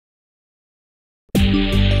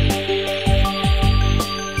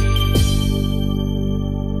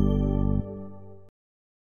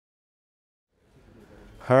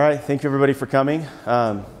All right, thank you everybody for coming.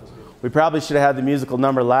 We probably should have had the musical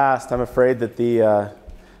number last. I'm afraid that the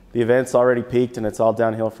event's already peaked and it's all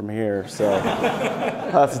downhill from here. So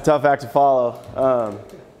that's a tough act to follow.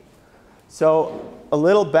 So a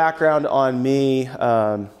little background on me.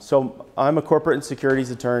 So I'm a corporate and securities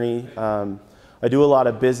attorney. I do a lot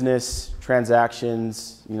of business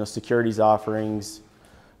transactions, securities offerings,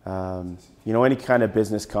 any kind of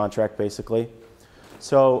business contract basically.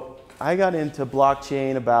 So I got into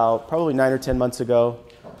blockchain about probably 9 or 10 months ago.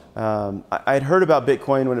 I'd heard about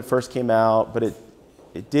Bitcoin when it first came out, but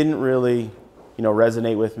it didn't really,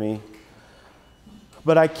 resonate with me.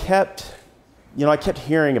 But I kept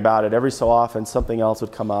hearing about it every so often. Something else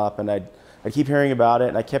would come up, and I'd keep hearing about it,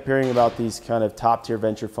 and I kept hearing about these kind of top-tier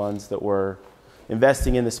venture funds that were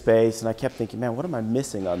investing in the space, and I kept thinking, man, what am I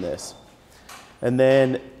missing on this? And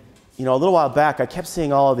then, a little while back, I kept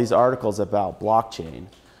seeing all of these articles about blockchain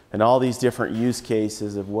and all these different use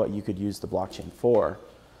cases of what you could use the blockchain for.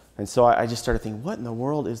 And so I just started thinking, what in the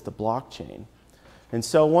world is the blockchain? And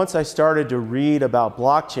so once I started to read about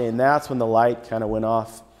blockchain, that's when the light kind of went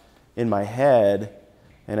off in my head,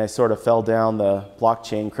 and I sort of fell down the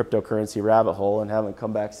blockchain cryptocurrency rabbit hole and haven't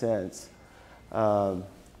come back since.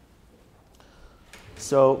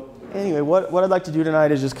 So anyway, what I'd like to do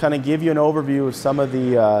tonight is just kind of give you an overview of some of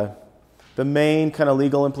the main kind of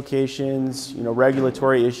legal implications,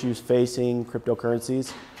 regulatory issues facing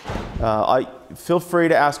cryptocurrencies. Feel free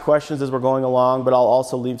to ask questions as we're going along, but I'll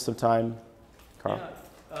also leave some time. Carl?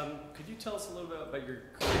 Yeah. Could you tell us a little bit about your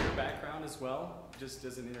career background as well, just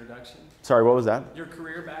as an introduction? Sorry, what was that? Your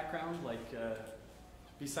career background,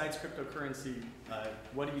 besides cryptocurrency,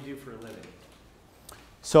 what do you do for a living?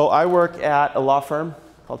 So I work at a law firm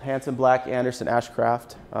called Hansen Black Anderson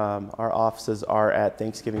Ashcraft. Our offices are at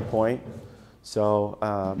Thanksgiving Point. So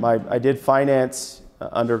I did finance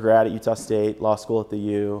undergrad at Utah State, law school at the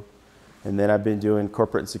U, and then I've been doing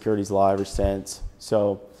corporate and securities law ever since.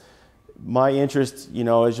 So my interest, as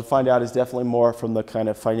you'll find out, is definitely more from the kind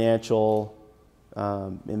of financial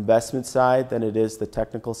investment side than it is the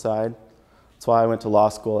technical side. That's why I went to law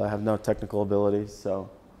school. I have no technical abilities. So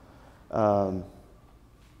I'll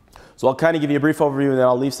kind of give you a brief overview, and then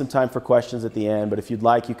I'll leave some time for questions at the end. But if you'd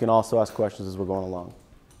like, you can also ask questions as we're going along.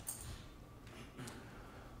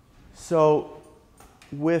 So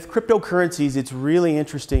with cryptocurrencies, it's really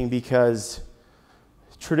interesting because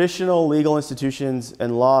traditional legal institutions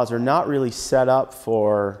and laws are not really set up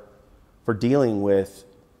for dealing with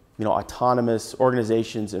autonomous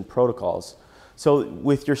organizations and protocols. So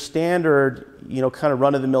with your standard kind of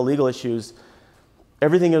run-of-the-mill legal issues,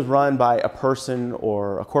 everything is run by a person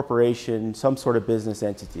or a corporation, some sort of business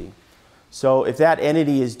entity. So if that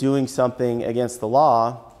entity is doing something against the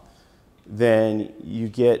law, then you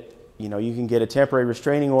can get a temporary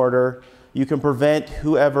restraining order. You can prevent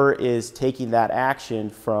whoever is taking that action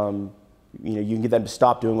from, you can get them to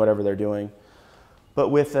stop doing whatever they're doing. But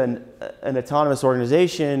with an autonomous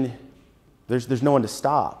organization, there's no one to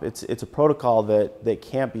stop. It's a protocol that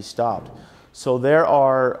can't be stopped. So there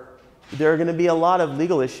are going to be a lot of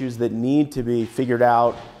legal issues that need to be figured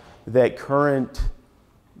out that current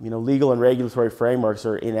legal and regulatory frameworks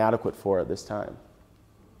are inadequate for at this time.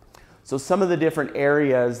 So some of the different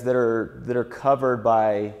areas that are covered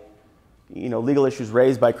by legal issues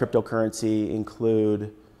raised by cryptocurrency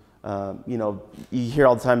include you hear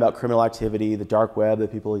all the time about criminal activity, the dark web,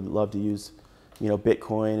 that people love to use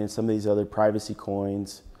Bitcoin and some of these other privacy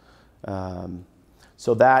coins.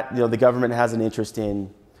 So that the government has an interest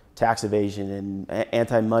in tax evasion and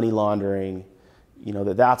anti-money laundering.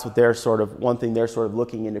 That's what one thing they're sort of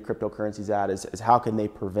looking into cryptocurrencies at is how can they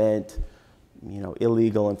prevent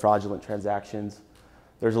illegal and fraudulent transactions.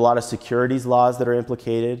 There's a lot of securities laws that are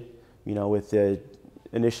implicated, with the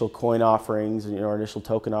initial coin offerings, or initial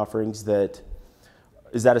token offerings.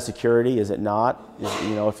 Is that a security? Is it not?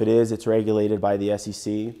 If it is, it's regulated by the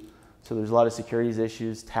SEC. So there's a lot of securities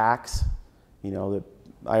issues. Tax, the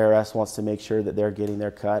IRS wants to make sure that they're getting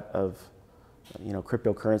their cut of,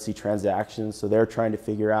 cryptocurrency transactions. So they're trying to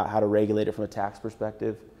figure out how to regulate it from a tax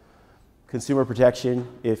perspective. Consumer protection,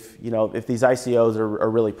 if these ICOs are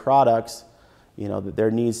really products, that there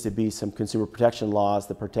needs to be some consumer protection laws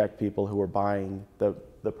that protect people who are buying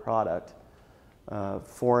the product.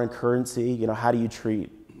 Foreign currency, how do you treat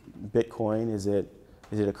Bitcoin? Is it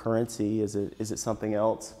a currency? Is it something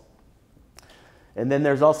else? And then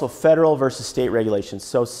there's also federal versus state regulations.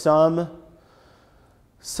 So some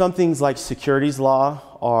things like securities law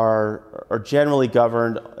are generally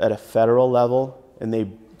governed at a federal level, and they,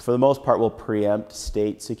 for the most part, will preempt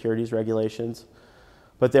state securities regulations.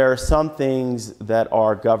 But there are some things that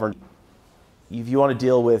are governed if you want to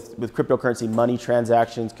deal with cryptocurrency money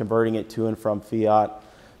transactions, converting it to and from fiat,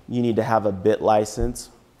 you need to have a bit license.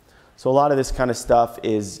 So a lot of this kind of stuff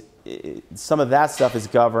is, some of that stuff is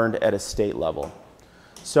governed at a state level.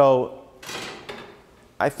 So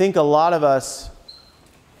I think a lot of us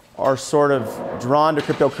are sort of drawn to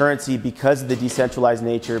cryptocurrency because of the decentralized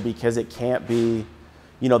nature, because it can't be,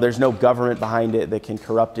 there's no government behind it that can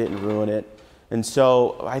corrupt it and ruin it. And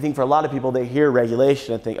so I think for a lot of people, they hear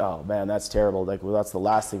regulation and think, oh man, that's terrible. Like, well, that's the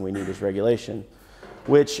last thing we need is regulation,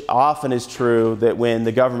 which often is true that when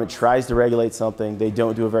the government tries to regulate something, they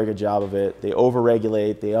don't do a very good job of it. They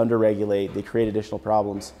over-regulate, they under-regulate, they create additional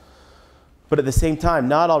problems. But at the same time,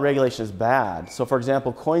 not all regulation is bad. So for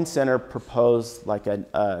example, Coin Center proposed like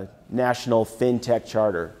a national fintech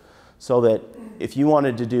charter, so that if you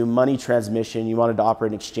wanted to do money transmission, you wanted to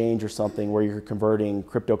operate an exchange or something where you're converting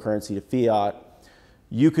cryptocurrency to fiat,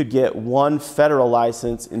 you could get one federal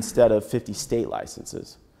license instead of 50 state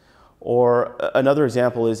licenses. Or another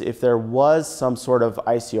example is if there was some sort of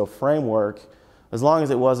ICO framework, as long as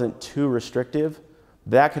it wasn't too restrictive,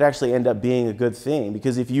 that could actually end up being a good thing.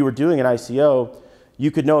 Because if you were doing an ICO, you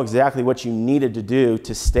could know exactly what you needed to do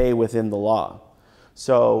to stay within the law.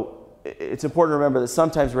 So it's important to remember that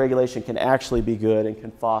sometimes regulation can actually be good and can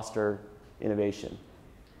foster innovation.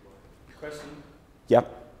 Question?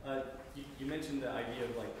 Yep. You mentioned the idea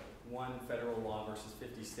of like one federal law versus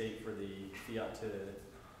 50 state for the fiat to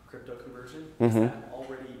crypto conversion. Is that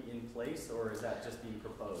already in place, or is that just being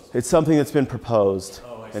proposed? It's something that's been proposed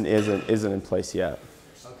and isn't in place yet.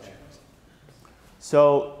 Okay.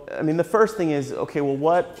 So, I mean, the first thing is, okay, well,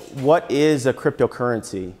 what is a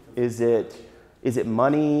cryptocurrency? Is it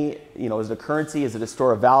money? Is it a currency? Is it a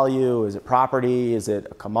store of value? Is it property? Is it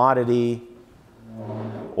a commodity?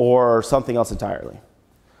 Or something else entirely?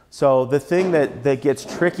 So the thing that gets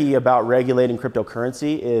tricky about regulating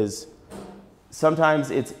cryptocurrency is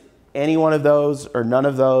sometimes it's any one of those or none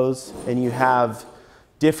of those, and you have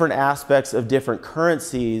different aspects of different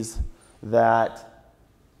currencies that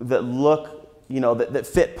look, that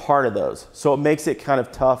fit part of those. So it makes it kind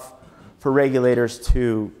of tough for regulators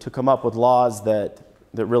to come up with laws that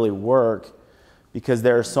really work, because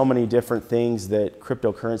there are so many different things that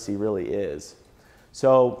cryptocurrency really is.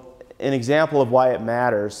 So an example of why it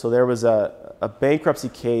matters, so there was a bankruptcy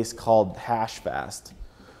case called Hashfast.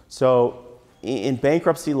 So in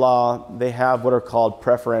bankruptcy law, they have what are called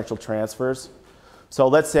preferential transfers. So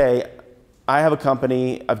let's say I have a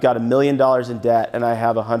company, I've got $1 million in debt, and I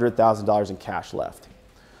have $100,000 in cash left.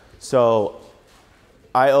 So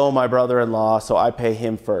I owe my brother-in-law, so I pay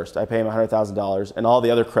him first. I pay him $100,000, and all the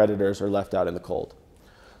other creditors are left out in the cold.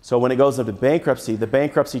 So when it goes into bankruptcy, the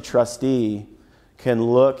bankruptcy trustee can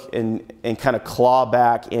look and kind of claw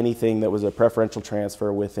back anything that was a preferential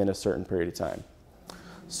transfer within a certain period of time.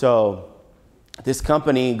 So this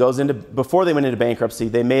company goes into, before they went into bankruptcy,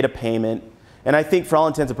 they made a payment, and I think for all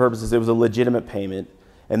intents and purposes, it was a legitimate payment,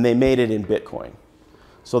 and they made it in Bitcoin.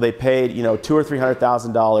 So they paid, $200,000 or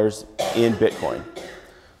 $300,000 in Bitcoin.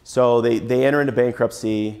 So they enter into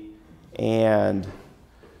bankruptcy, and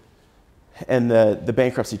the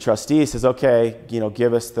bankruptcy trustee says, okay,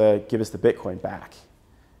 give us the Bitcoin back.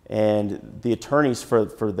 And the attorneys for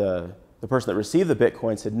the person that received the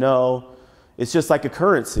Bitcoin said, no, it's just like a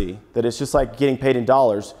currency, that it's just like getting paid in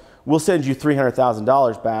dollars. We'll send you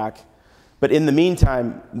 $300,000 back. But in the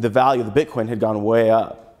meantime, the value of the Bitcoin had gone way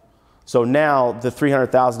up. So now the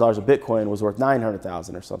 $300,000 of Bitcoin was worth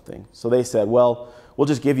 $900,000 or something. So they said, well, we'll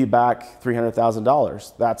just give you back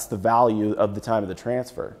 $300,000. That's the value of the time of the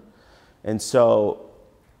transfer. And so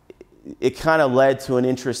it kind of led to an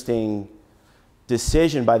interesting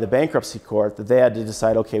decision by the bankruptcy court that they had to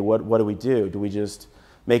decide, okay, what do we do? Do we just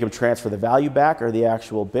make them transfer the value back or the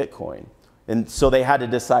actual Bitcoin? And so they had to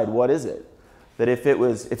decide, what is it? That if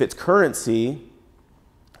it's currency,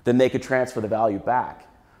 then they could transfer the value back.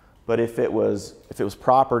 But if it was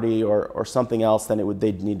property or something else, then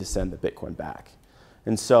they'd need to send the Bitcoin back.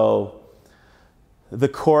 And so the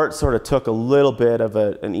court sort of took a little bit of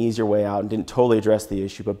an easier way out and didn't totally address the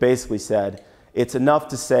issue, but basically said it's enough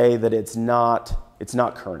to say that it's not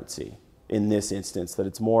currency in this instance, that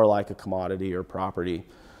it's more like a commodity or property.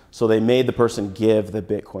 So they made the person give the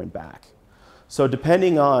Bitcoin back. So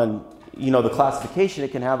depending on the classification,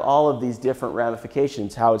 it can have all of these different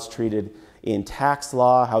ramifications, how it's treated in tax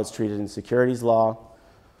law, how it's treated in securities law.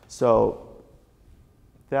 So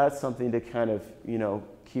that's something to kind of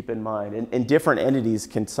keep in mind. And different entities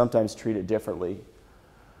can sometimes treat it differently.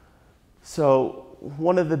 So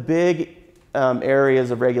one of the big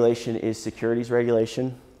areas of regulation is securities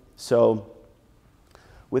regulation. So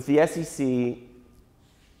with the SEC,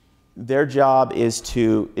 their job is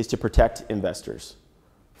to protect investors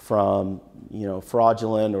from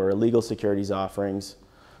fraudulent or illegal securities offerings.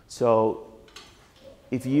 So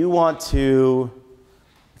if you want to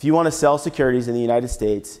sell securities in the United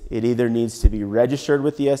States, it either needs to be registered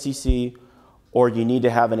with the SEC or you need to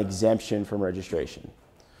have an exemption from registration.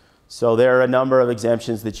 So there are a number of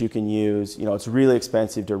exemptions that you can use. It's really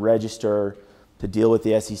expensive to register to deal with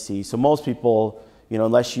the SEC. So most people,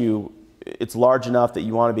 unless it's large enough that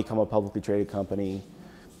you want to become a publicly traded company,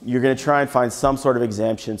 you're going to try and find some sort of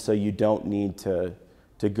exemption so you don't need to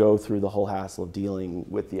go through the whole hassle of dealing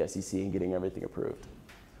with the SEC and getting everything approved.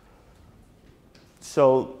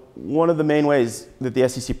 So one of the main ways that the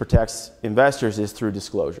SEC protects investors is through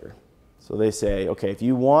disclosure. So they say, okay, if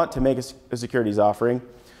you want to make a securities offering,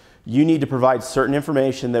 you need to provide certain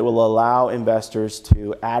information that will allow investors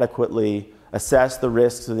to adequately assess the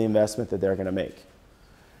risks of the investment that they're going to make.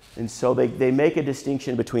 And so they make a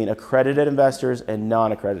distinction between accredited investors and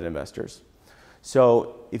non-accredited investors.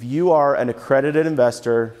 So if you are an accredited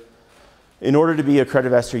investor, in order to be an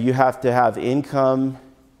accredited investor, you have to have income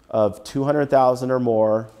of $200,000 or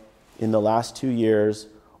more in the last 2 years,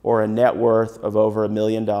 or a net worth of over $1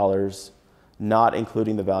 million, not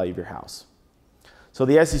including the value of your house. So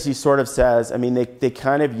the SEC sort of says, they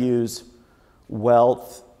kind of use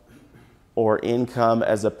wealth or income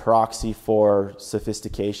as a proxy for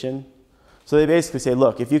sophistication. So they basically say,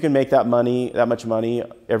 look, if you can make that much money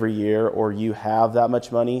every year, or you have that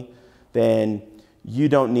much money, then you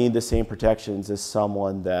don't need the same protections as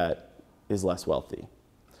someone that is less wealthy.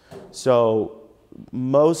 So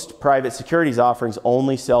most private securities offerings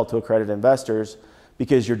only sell to accredited investors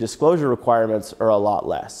because your disclosure requirements are a lot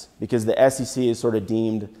less, because the SEC is sort of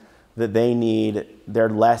deemed that they're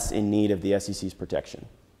less in need of the SEC's protection.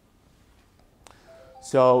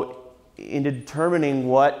 So in determining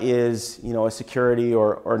what is a security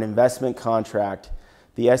or an investment contract,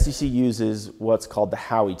 the SEC uses what's called the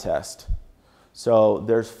Howey test. So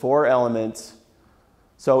there's 4 elements.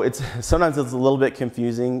 So sometimes it's a little bit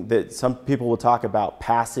confusing that some people will talk about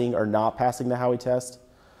passing or not passing the Howey test.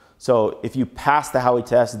 So if you pass the Howey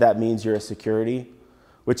test, that means you're a security,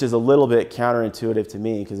 which is a little bit counterintuitive to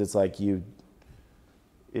me, because it's like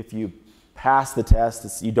if you pass the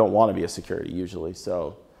test, you don't want to be a security usually.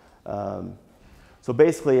 So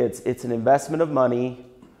basically it's an investment of money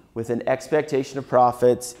with an expectation of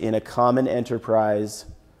profits in a common enterprise,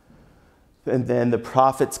 and then the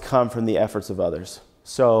profits come from the efforts of others.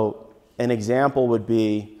 So an example would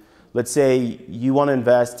be, let's say you want to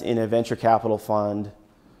invest in a venture capital fund.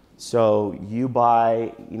 So you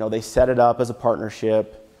buy, they set it up as a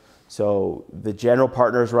partnership. So the general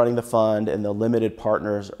partner is running the fund and the limited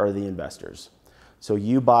partners are the investors. So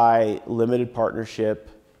you buy limited partnership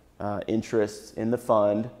interests in the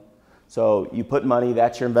fund. So you put money,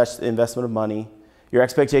 that's your investment of money. Your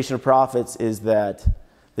expectation of profits is that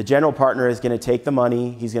the general partner is going to take the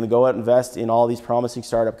money, he's going to go out and invest in all these promising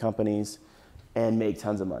startup companies and make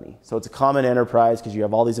tons of money. So it's a common enterprise because you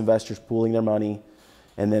have all these investors pooling their money,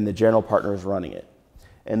 and then the general partner is running it.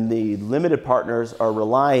 And the limited partners are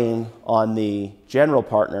relying on the general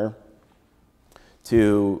partner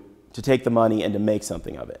to take the money and to make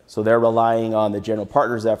something of it. So they're relying on the general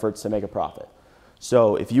partner's efforts to make a profit.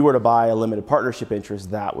 So if you were to buy a limited partnership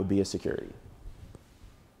interest, that would be a security.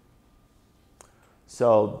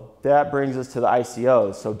 So that brings us to the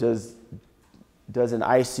ICOs. So does an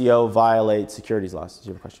ICO violate securities laws? Did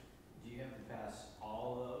you have a question? Do you have to pass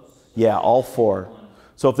all of those? Yeah, all 4.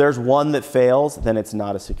 So if there's one that fails, then it's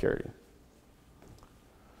not a security.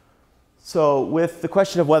 So with the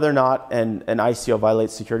question of whether or not an ICO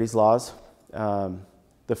violates securities laws,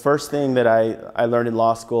 the first thing that I learned in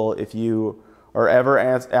law school, if you are ever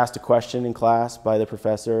asked a question in class by the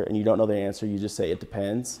professor and you don't know the answer, you just say it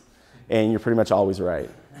depends, and you're pretty much always right.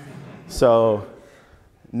 So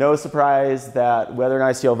no surprise that whether an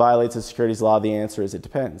ICO violates a securities law, the answer is it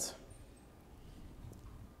depends.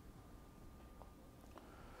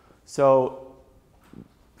 So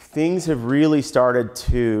things have really started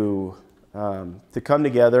to come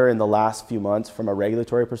together in the last few months from a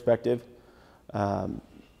regulatory perspective.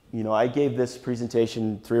 I gave this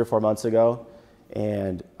presentation 3 or 4 months ago,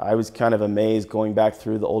 and I was kind of amazed going back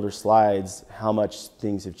through the older slides how much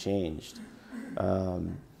things have changed.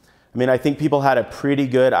 I think people had a pretty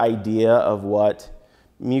good idea of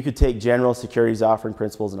you could take general securities offering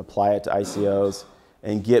principles and apply it to ICOs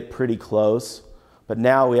and get pretty close. But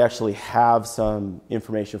now we actually have some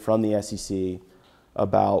information from the SEC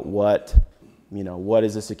about what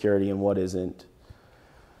is a security and what isn't.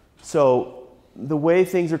 So the way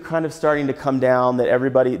things are kind of starting to come down, that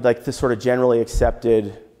everybody, like this sort of generally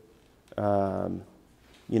accepted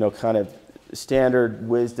kind of standard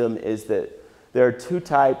wisdom is that there are two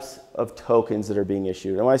types of tokens that are being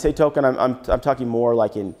issued. And when I say token, I'm talking more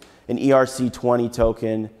like an ERC20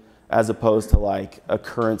 token as opposed to like a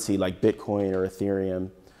currency like Bitcoin or Ethereum.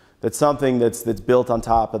 That's something that's built on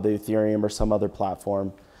top of the Ethereum or some other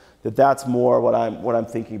platform. That's more what I'm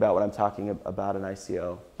thinking about when I'm talking about an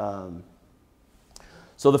ICO.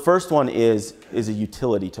 So the first one is a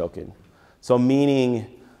utility token. So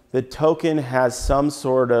meaning the token has some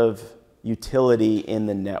sort of utility in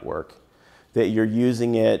the network, that you're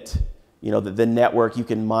using it, the network, you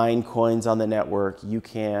can mine coins on the network,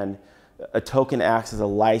 a token acts as a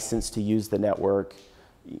license to use the network,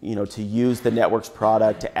 to use the network's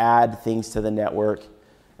product, to add things to the network.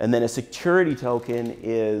 And then a security token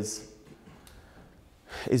is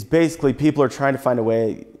basically people are trying to find a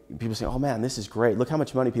way, people say, oh man, this is great. Look how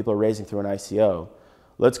much money people are raising through an ICO.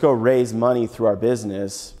 Let's go raise money through our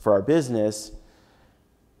business, for our business.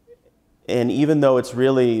 And even though it's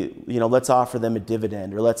really, let's offer them a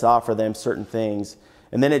dividend or let's offer them certain things.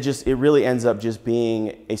 And then it really ends up just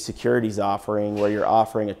being a securities offering where you're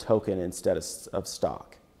offering a token instead of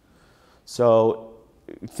stock. So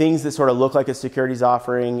things that sort of look like a securities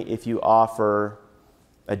offering, if you offer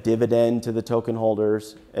a dividend to the token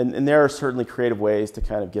holders, and there are certainly creative ways to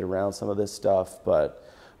kind of get around some of this stuff, but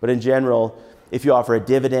in general, if you offer a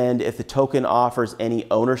dividend, if the token offers any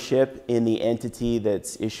ownership in the entity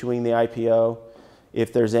that's issuing the IPO,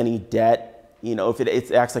 if there's any debt, if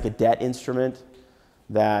it acts like a debt instrument,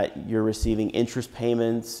 that you're receiving interest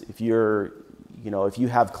payments, if you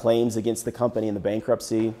have claims against the company in the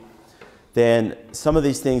bankruptcy, then some of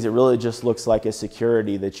these things, it really just looks like a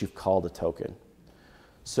security that you've called a token.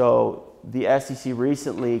 So the SEC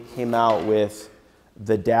recently came out with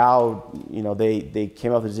the DAO, they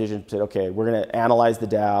came out with a decision and said, okay, we're going to analyze the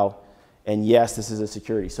DAO, and yes, this is a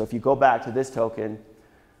security. So if you go back to this token,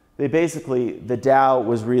 the DAO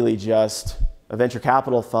was really just a venture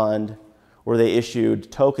capital fund where they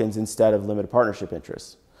issued tokens instead of limited partnership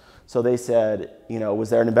interests. So they said, was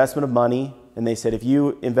there an investment of money? And they said, if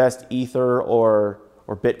you invest Ether or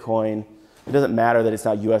Bitcoin, it doesn't matter that it's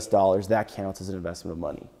not US dollars, that counts as an investment of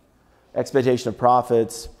money. Expectation of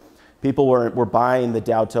profits, people were buying the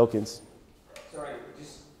DAO tokens. Sorry,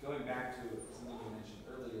 just going back to something you mentioned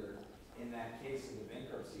earlier, in that case of the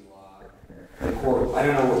bankruptcy law, the court, I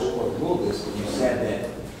don't know which court ruled this, but you said that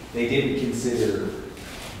they didn't consider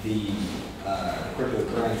the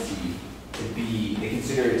cryptocurrency they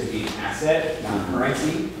considered it to be an asset, not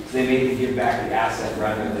currency, so they made them give back the asset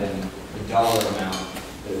rather than the dollar amount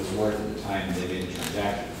that it was worth at the time they made the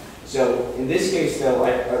transaction. So in this case, though,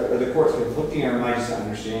 are the courts conflicting, or am I just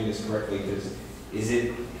understanding this correctly? Because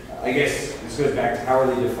I guess this goes back to how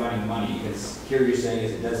are they defining money? Because here you're saying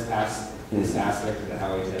is it does pass this aspect of the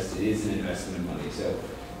Howey test, it is an investment of money.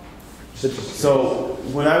 So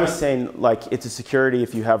when I was saying like it's a security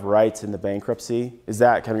if you have rights in the bankruptcy, is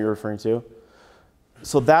that kind of you're referring to?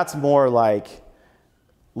 So that's more like,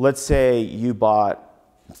 let's say you bought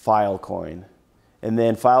Filecoin, and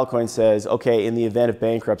then Filecoin says, okay, in the event of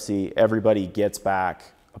bankruptcy, everybody gets back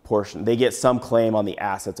a portion. They get some claim on the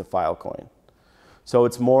assets of Filecoin. So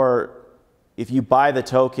it's more, if you buy the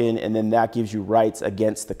token and then that gives you rights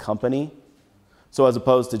against the company, so as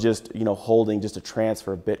opposed to just holding just a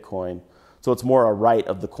transfer of Bitcoin. So it's more a right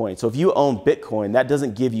of the coin. So if you own Bitcoin, that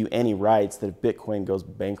doesn't give you any rights that if Bitcoin goes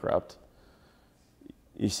bankrupt.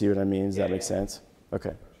 You see what I mean? Does that make sense?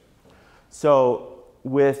 Okay. So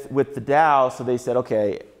with the DAO, so they said,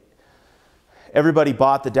 okay, everybody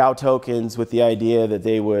bought the DAO tokens with the idea that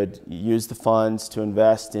they would use the funds to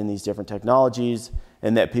invest in these different technologies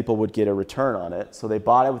and that people would get a return on it. So they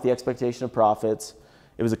bought it with the expectation of profits.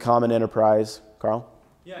 It was a common enterprise. Carl?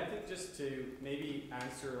 Yeah, I think just to maybe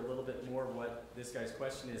answer a little bit more of what this guy's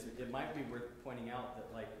question is, it might be worth pointing out that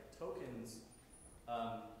like tokens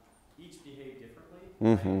each behave differently.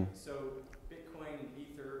 Mm-hmm. Right? So Bitcoin and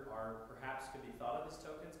Ether perhaps could be thought of as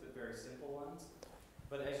tokens, but very simple ones.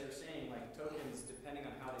 But as you're saying, like tokens, depending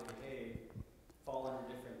on how they behave, fall under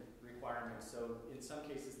different requirements. So in some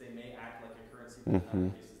cases they may act like a currency, but in other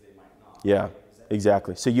cases they might not. Yeah,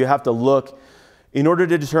 exactly. So you have to look. In order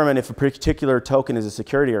to determine if a particular token is a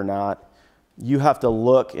security or not, you have to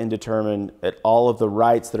look and determine at all of the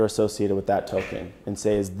rights that are associated with that token and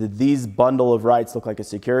say, did these bundle of rights look like a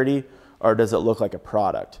security or does it look like a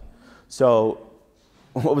product? So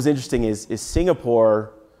what was interesting is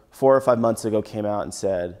Singapore 4 or 5 months ago came out and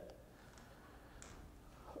said,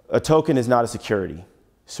 a token is not a security.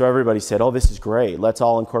 So everybody said, oh, this is great. Let's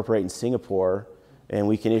all incorporate in Singapore and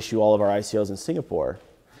we can issue all of our ICOs in Singapore.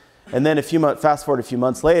 And then fast forward a few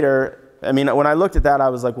months later, I mean, when I looked at that, I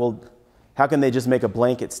was like, well, how can they just make a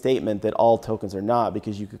blanket statement that all tokens are not?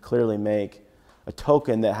 Because you could clearly make a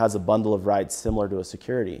token that has a bundle of rights similar to a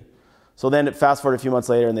security. So then fast forward a few months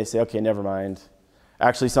later and they say, okay, never mind.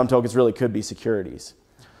 Actually, some tokens really could be securities.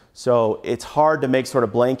 So it's hard to make sort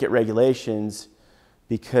of blanket regulations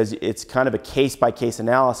because it's kind of a case-by-case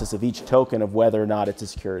analysis of each token of whether or not it's a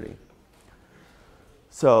security.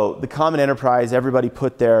 So the common enterprise, everybody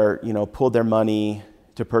put their, pulled their money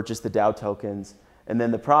to purchase the DAO tokens, and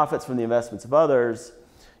then the profits from the investments of others,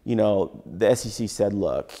 the SEC said,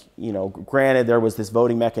 look, granted there was this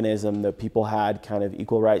voting mechanism that people had kind of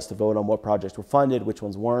equal rights to vote on what projects were funded, which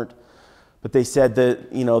ones weren't. But they said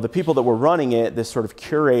that, the people that were running it, this sort of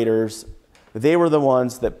curators, they were the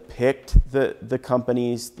ones that picked the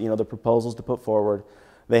companies, the proposals to put forward.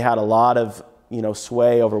 They had a lot of,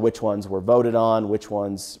 sway over which ones were voted on, which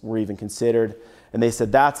ones were even considered. And they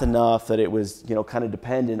said that's enough that it was, kind of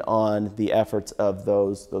dependent on the efforts of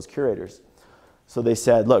those curators. So they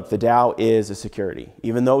said, look, the DAO is a security.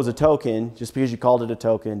 Even though it was a token, just because you called it a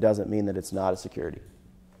token doesn't mean that it's not a security.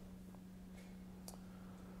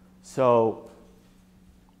 So,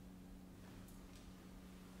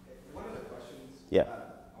 one of the questions yeah.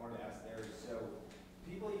 I wanted to ask there is, so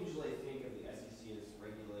people usually think of the SEC as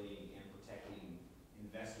regulating and protecting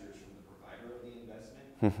investors from the provider of the investment.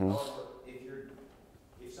 However,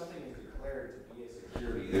 if something is declared to be a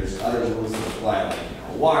security, there's other rules that apply, like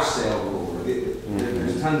a wash sale rule.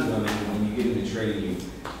 There's tons of them, and when you get into trading, you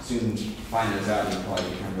soon find those out, and you probably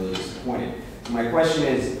become really disappointed. So my question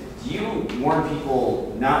is, do you warn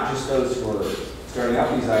people, not just those who are starting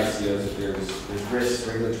up these ICOs, that there's risk,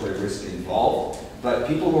 regulatory risk involved, but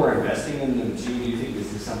people who are investing in them too? Do you think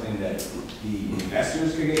this is something that the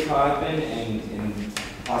investors could get caught up in and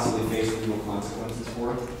possibly face legal consequences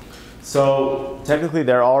for? So technically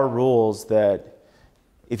there are rules that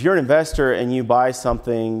if you're an investor and you buy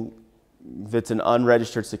something that's an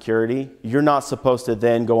unregistered security, you're not supposed to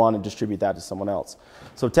then go on and distribute that to someone else.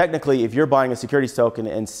 So technically, if you're buying a securities token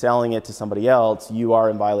and selling it to somebody else, you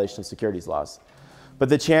are in violation of securities laws. But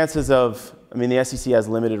the chances of, the SEC has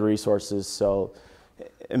limited resources, so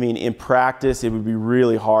in practice, it would be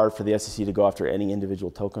really hard for the SEC to go after any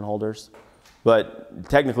individual token holders. But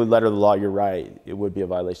technically, letter of the law, you're right, it would be a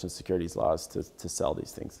violation of securities laws to sell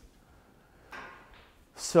these things.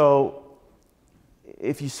 So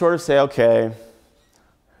if you sort of say, okay,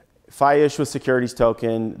 if I issue a securities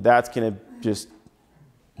token, that's going to just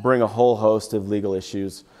bring a whole host of legal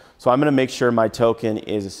issues. So I'm going to make sure my token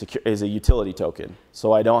is a utility token,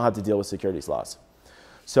 so I don't have to deal with securities laws.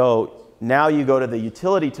 So now you go to the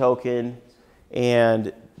utility token,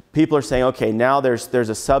 and people are saying, okay, now there's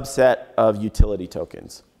a subset of utility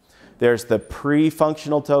tokens. There's the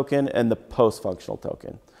pre-functional token and the post-functional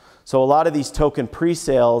token. So a lot of these token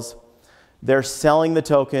pre-sales, they're selling the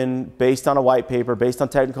token based on a white paper, based on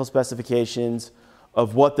technical specifications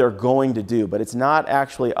of what they're going to do, but it's not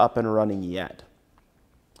actually up and running yet.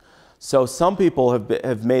 So some people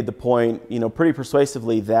have made the point, pretty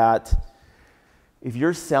persuasively, that if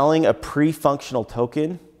you're selling a pre-functional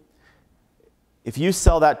token, if you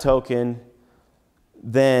sell that token,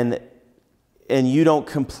 and you don't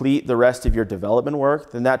complete the rest of your development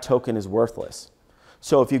work, then that token is worthless.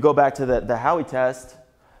 So if you go back to the Howey test,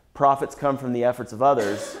 profits come from the efforts of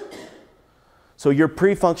others. So your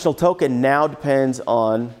pre-functional token now depends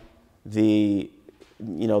on the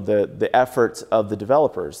efforts of the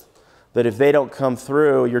developers. That if they don't come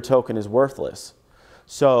through, your token is worthless.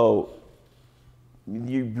 So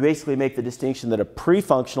you basically make the distinction that a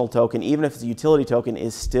pre-functional token, even if it's a utility token,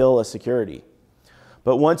 is still a security.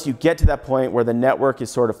 But once you get to that point where the network is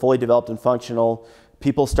sort of fully developed and functional,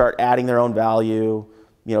 people start adding their own value,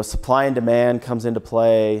 supply and demand comes into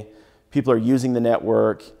play, people are using the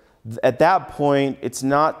network. At that point, it's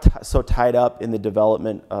not so tied up in the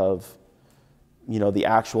development of, the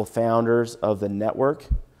actual founders of the network,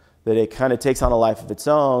 that it kind of takes on a life of its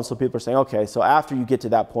own. So people are saying, okay, so after you get to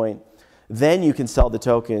that point, then you can sell the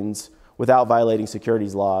tokens without violating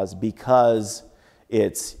securities laws because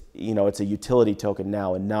it's, it's a utility token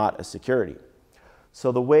now and not a security.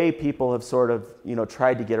 So the way people have sort of,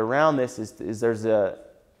 tried to get around this is there's a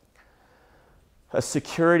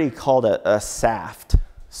security called a SAFT.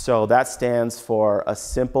 So that stands for a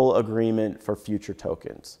simple agreement for future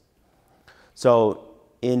tokens. So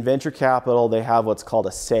in venture capital, they have what's called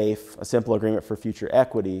a SAFE, a simple agreement for future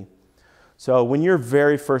equity. So when you're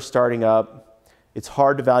very first starting up, it's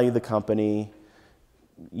hard to value the company.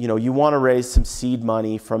 You want to raise some seed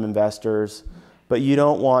money from investors, but you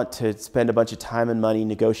don't want to spend a bunch of time and money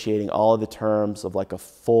negotiating all of the terms of like a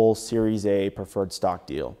full Series A preferred stock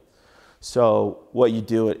deal. So what you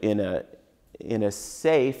do in in a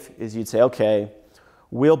safe is you'd say, okay,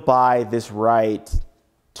 we'll buy this right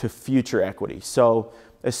to future equity. So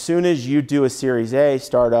as soon as you do a Series A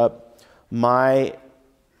startup, my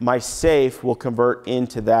safe will convert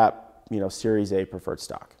into that, Series A preferred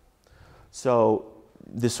stock. So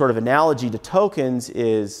this sort of analogy to tokens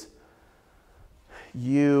is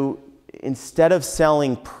instead of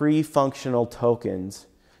selling pre-functional tokens,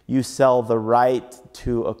 you sell the right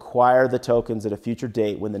to acquire the tokens at a future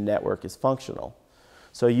date when the network is functional.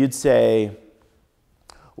 So you'd say,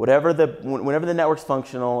 whenever the network's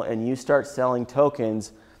functional and you start selling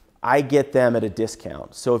tokens, I get them at a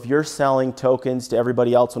discount. So if you're selling tokens to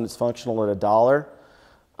everybody else when it's functional at $1,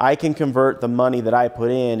 I can convert the money that I put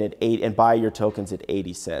in at $8 and buy your tokens at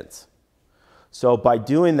 80 cents. So by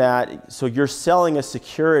doing that, so you're selling a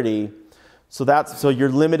security, so you're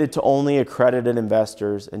limited to only accredited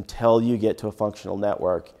investors until you get to a functional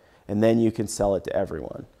network, and then you can sell it to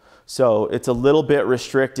everyone. So it's a little bit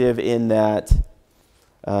restrictive in that,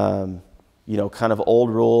 kind of old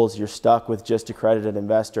rules, you're stuck with just accredited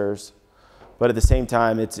investors, but at the same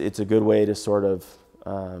time, it's a good way to sort of,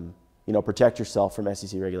 protect yourself from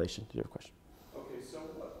SEC regulation. Do you have a question? Okay, so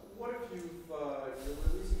what if you're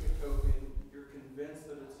releasing a token, you're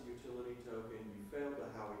convinced that it's a utility token, you failed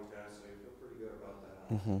the Howey test, so you feel pretty good about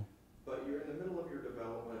that. Mm-hmm. But you're in the middle of your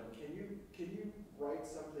development. Can you write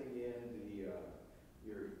something in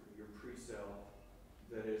your pre-sale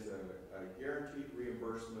that is a guaranteed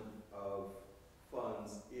reimbursement of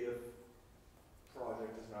funds if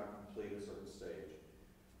project is not complete at a certain stage?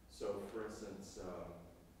 So, for instance,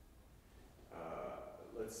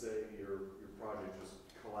 let's say your project just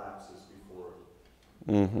collapses before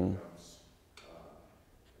it becomes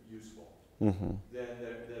useful. Mm-hmm.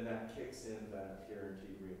 Then that kicks in that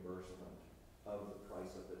guaranteed reimbursement of the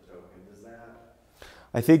price of the token. Does that?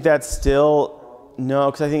 I think that's still,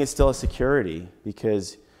 no, because I think it's still a security,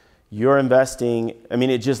 because you're investing,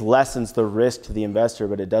 it just lessens the risk to the investor,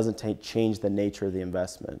 but it doesn't change the nature of the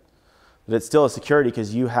investment. But it's still a security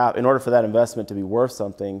because in order for that investment to be worth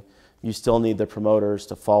something, you still need the promoters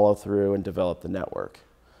to follow through and develop the network.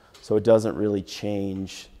 So it doesn't really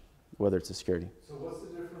change whether it's a security. So what's the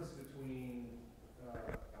difference between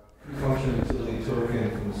a pre-functional utility token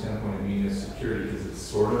from the standpoint of being a security? Is it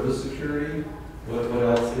sort of a security? What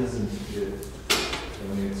else isn't it?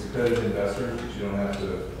 It's accredited investors, but you don't have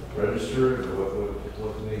to register it, or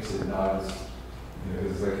what makes it not as,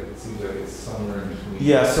 it seems like it's somewhere in between.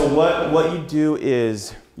 Yeah, so what you do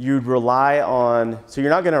is you'd rely on, so you're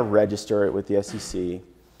not going to register it with the SEC.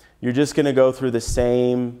 You're just going to go through the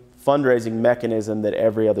same fundraising mechanism that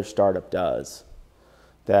every other startup does.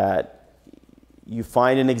 That you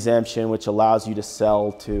find an exemption which allows you to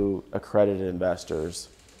sell to accredited investors.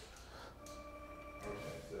 Okay,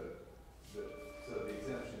 so the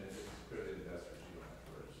exemption is accredited investors, you don't have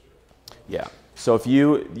to register. Yeah, so if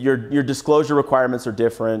your disclosure requirements are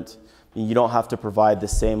different, you don't have to provide the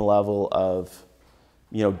same level of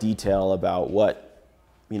detail about what,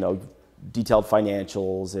 detailed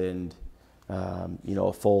financials and,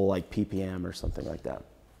 a full PPM or something like that.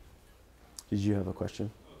 Did you have a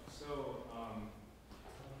question? So,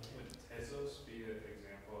 would Tezos be an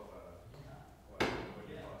example of what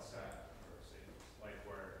you call a SAP or a savings?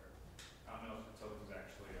 Where, I don't know if the tokens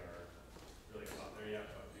actually are really not there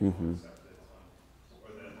yet, but people accept it,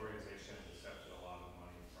 or the organization accepted a lot of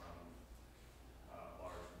money from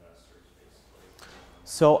large investors, basically.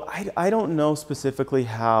 So I don't know specifically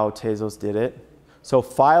how Tezos did it. So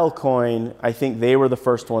Filecoin, I think they were the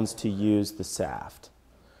first ones to use the SAFT.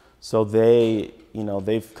 So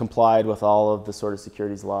they've complied with all of the sort of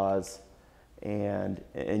securities laws and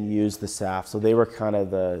used the SAFT. So they were kind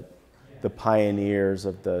of the pioneers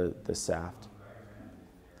of the SAFT.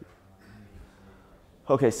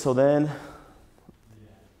 Okay, so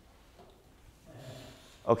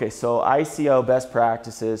ICO best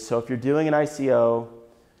practices. So if you're doing an ICO,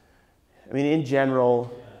 in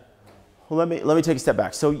general, well, let me take a step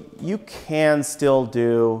back. So you can still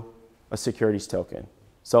do a securities token.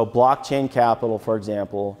 So Blockchain Capital, for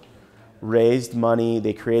example, raised money.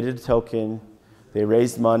 They created a token. They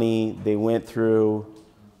raised money. They went through,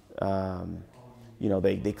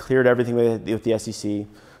 they cleared everything with the SEC.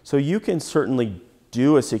 So you can certainly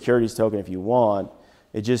do a securities token if you want.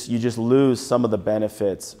 You just lose some of the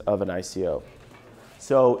benefits of an ICO.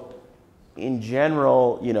 So in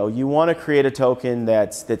general, you want to create a token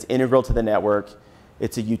that's integral to the network.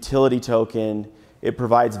 It's a utility token. It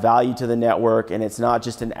provides value to the network, and it's not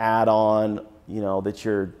just an add-on, that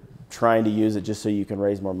you're trying to use it just so you can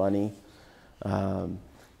raise more money. Because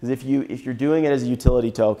if you're doing it as a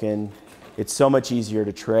utility token, it's so much easier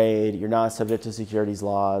to trade. You're not subject to securities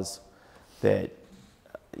laws. that,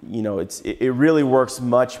 you know, it really works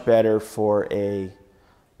much better for a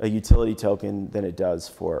utility token than it does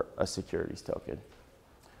for a securities token.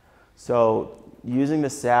 So using the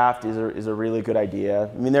SAFT is a really good idea.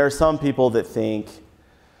 I mean, there are some people that think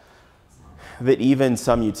that even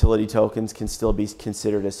some utility tokens can still be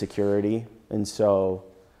considered a security. And so,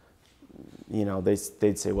 you know,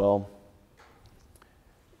 they'd say, well,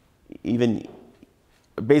 even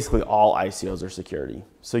basically all ICOs are security.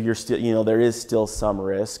 So you're still, you know, there is still some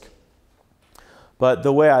risk. But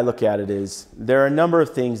the way I look at it is there are a number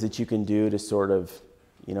of things that you can do to sort of,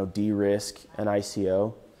 you know, de-risk an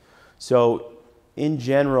ICO. So in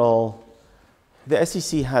general, the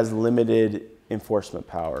SEC has limited enforcement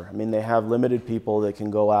power. I mean, they have limited people that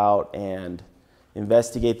can go out and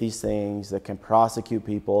investigate these things, that can prosecute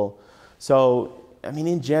people. So, I mean,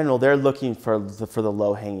 in general, they're looking for the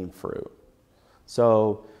low-hanging fruit.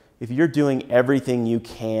 So if you're doing everything you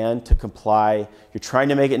can to comply, you're trying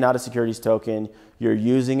to make it not a securities token, you're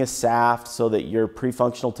using a SAFT so that your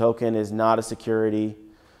pre-functional token is not a security,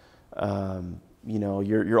 you know,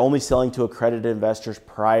 you're only selling to accredited investors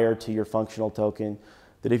prior to your functional token,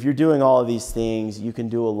 that if you're doing all of these things, you can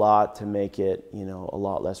do a lot to make it, you know, a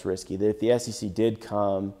lot less risky. That if the SEC did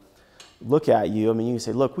come look at you, I mean, you can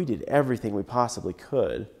say, look, we did everything we possibly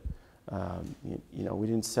could. You know, we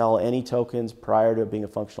didn't sell any tokens prior to it being a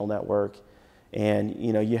functional network. And,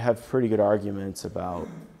 you know, you have pretty good arguments about,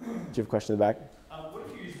 do you have a question in the back? What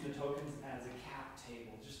if you're using the tokens as a cap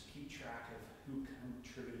table, just to keep track of who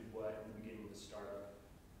contributed what in the beginning of the startup?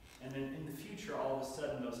 And then in the future, all of a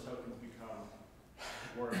sudden, those tokens become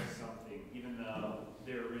worth something, even though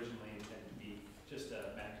they're originally intended to be just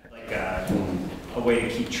a way to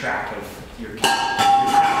keep track of your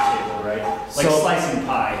cap table, right? Like So, slicing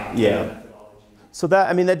pie. Yeah. So that,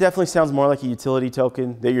 I mean, that definitely sounds more like a utility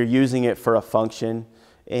token, that you're using it for a function.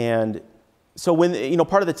 And so when, you know,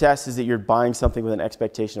 part of the test is that you're buying something with an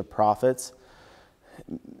expectation of profits.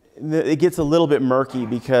 It gets a little bit murky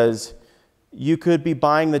because you could be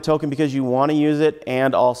buying the token because you want to use it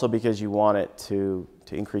and also because you want it to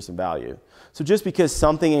increase in value. So just because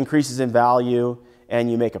something increases in value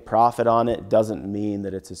and you make a profit on it doesn't mean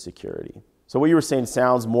that it's a security. So what you were saying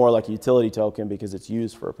sounds more like a utility token because it's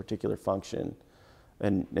used for a particular function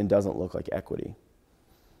and doesn't look like equity.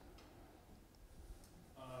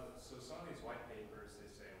 So some of these white papers, they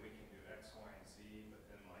say we can do X, Y, and Z, but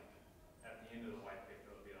then like at the end of the white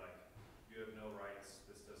paper, it'll be like, you have no rights,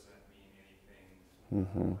 this doesn't mean anything,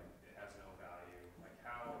 like, it has no value. Like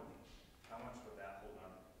how much would that hold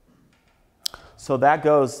on? So that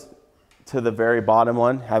goes to the very bottom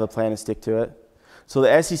one, have a plan and stick to it. So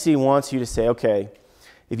the SEC wants you to say, okay,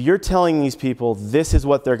 if you're telling these people this is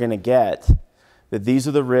what they're going to get, that these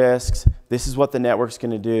are the risks, this is what the network's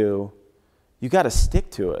going to do, you got to stick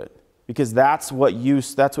to it because that's what you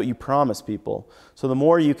promise people. So the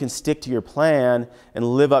more you can stick to your plan and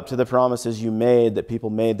live up to the promises you made, that people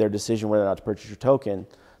made their decision whether or not to purchase your token,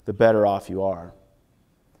 the better off you are.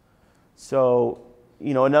 So,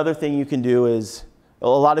 you know, another thing you can do is, a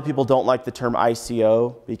lot of people don't like the term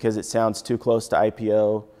ICO because it sounds too close to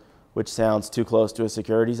IPO, which sounds too close to a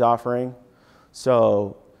securities offering.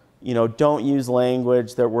 So, you know, don't use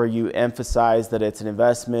language where you emphasize that it's an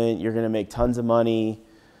investment, you're going to make tons of money.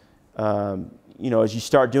 You know, as you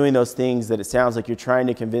start doing those things, that it sounds like you're trying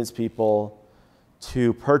to convince people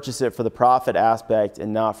to purchase it for the profit aspect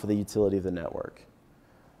and not for the utility of the network.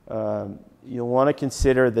 You'll want to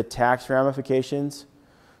consider the tax ramifications.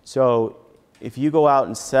 So if you go out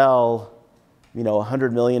and sell, you know,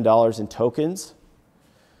 $100 million in tokens,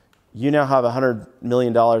 you now have $100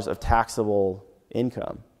 million of taxable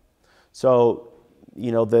income. So,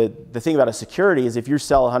 you know, the thing about a security is if you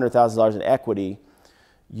sell $100,000 in equity,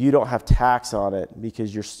 you don't have tax on it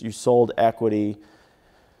because you sold equity,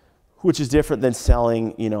 which is different than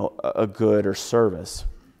selling, you know, a good or service.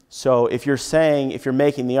 So if you're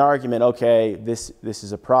making the argument, okay, this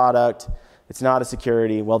is a product, it's not a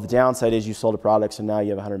security, well, the downside is you sold a product, so now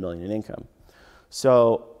you have $100 million in income.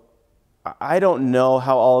 So I don't know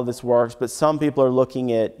how all of this works, but some people are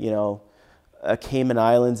looking at, you know, a Cayman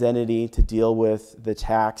Islands entity to deal with the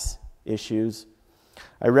tax issues.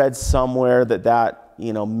 I read somewhere that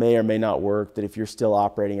you know, may or may not work, that if you're still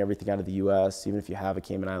operating everything out of the US, even if you have a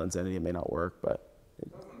Cayman Islands entity, it may not work, but.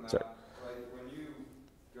 Doesn't that, like when you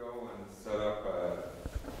go and set up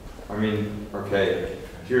I mean, okay,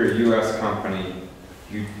 if you're a US company,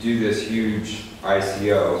 you do this huge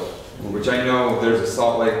ICO, which I know there's a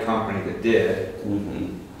Salt Lake company that did,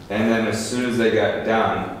 and then as soon as they got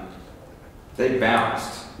done, they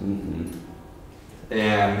bounced.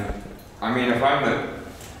 And I mean, if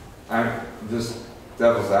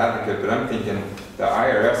devil's advocate, but I'm thinking the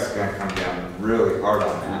IRS is gonna come down really hard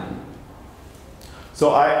on that. So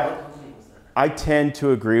I tend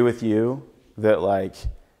to agree with you that like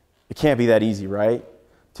it can't be that easy, right?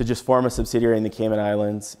 To just form a subsidiary in the Cayman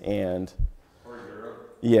Islands and Or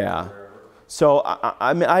Europe. yeah. So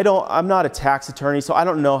I'm not a tax attorney, so I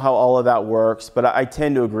don't know how all of that works, but I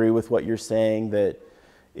tend to agree with what you're saying that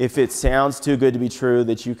if it sounds too good to be true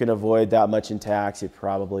that you can avoid that much in tax, it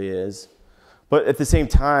probably is. But at the same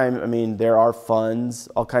time, I mean, there are funds,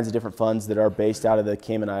 all kinds of different funds that are based out of the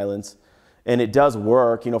Cayman Islands, and it does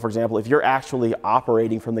work. You know, for example, if you're actually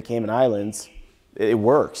operating from the Cayman Islands, it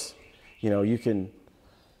works. You know, you can.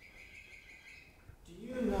 Do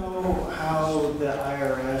you know how the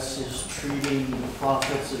IRS is treating the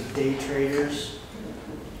profits of day traders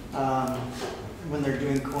when they're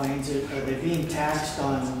doing coins? Are they being taxed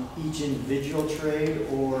on each individual trade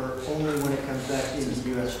or only when it comes back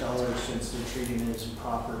into US dollars since they're treating it as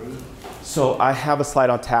property? So I have a slide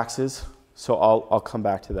on taxes, so I'll come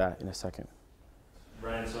back to that in a second.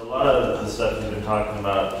 Brian, so a lot of the stuff you've been talking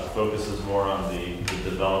about focuses more on the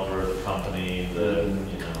developer, the company, the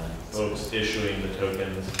folks issuing the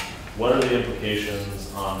tokens. What are the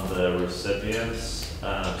implications on the recipients?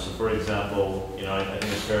 So for example, I think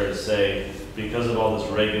it's fair to say because of all this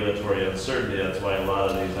regulatory uncertainty, that's why a lot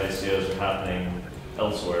of these ICOs are happening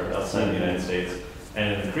elsewhere, outside the United States.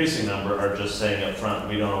 And an increasing number are just saying up front,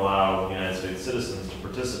 we don't allow United States citizens to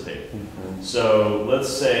participate. So let's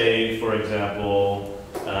say, for example,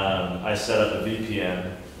 I set up a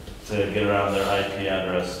VPN to get around their IP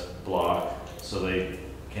address block so they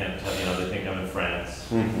can't, they think I'm in France,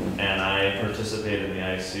 and I participate in the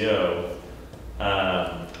ICO.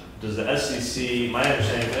 Does the SEC, my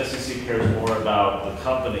understanding is the SEC cares more about the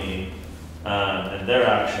company and their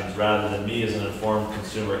actions rather than me as an informed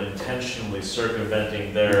consumer intentionally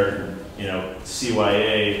circumventing their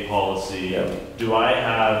CYA policy. Yep. Do I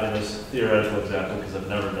have, in this theoretical example, because I've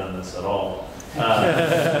never done this at all,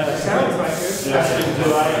 Sounds like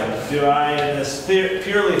it. do I in this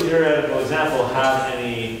purely theoretical example, have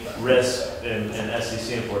any risk in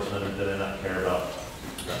SEC enforcement, or do they not care about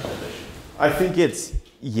that? I think it's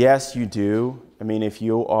yes, you do. I mean, if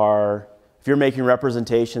you're making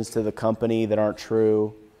representations to the company that aren't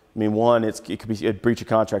true, I mean, one, it could be a breach of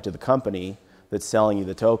contract to the company that's selling you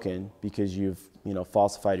the token because you've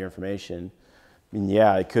falsified your information. I mean,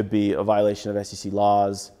 yeah, it could be a violation of SEC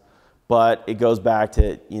laws, but it goes back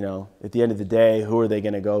to at the end of the day, who are they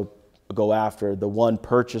going to go after? The one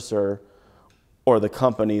purchaser or the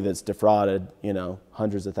company that's defrauded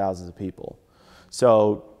hundreds of thousands of people?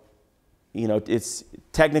 So it's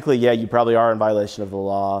technically, yeah, you probably are in violation of the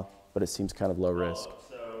law, but it seems kind of low risk.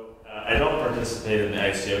 So I don't participate in the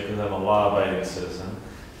ICO because I'm a law-abiding citizen,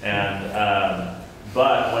 and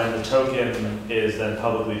but when the token is then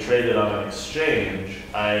publicly traded on an exchange,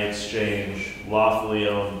 I exchange lawfully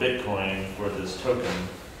owned Bitcoin for this token.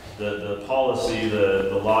 The policy,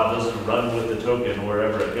 the law doesn't run with the token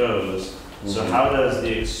wherever it goes. So how does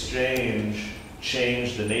the exchange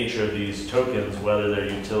change the nature of these tokens, whether they're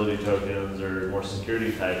utility tokens or more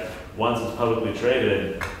security type? Once it's publicly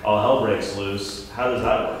traded, all hell breaks loose. How does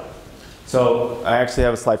that work? So I actually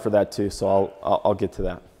have a slide for that too, so I'll get to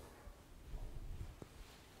that.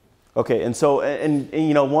 Okay, and so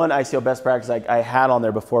one ICO best practice I had on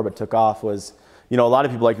there before but took off was, a lot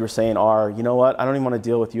of people, like you were saying, are, I don't even want to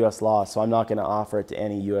deal with U.S. law, so I'm not going to offer it to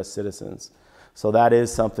any U.S. citizens. So that is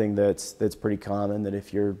something that's pretty common, that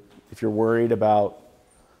if you're worried about,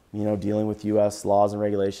 dealing with U.S. laws and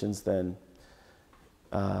regulations, then,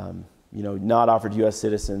 not offered to U.S.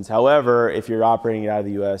 citizens. However, if you're operating out of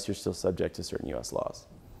the U.S., you're still subject to certain U.S. laws.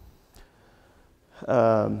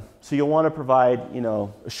 So you'll want to provide,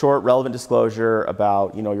 a short, relevant disclosure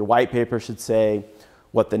about, your white paper should say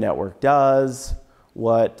what the network does,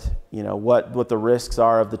 what the risks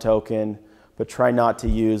are of the token, but try not to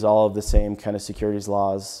use all of the same kind of securities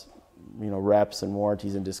laws, reps and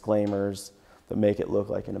warranties and disclaimers that make it look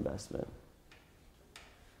like an investment.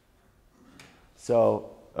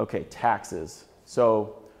 So, okay, taxes.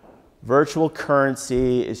 So virtual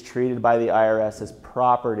currency is treated by the IRS as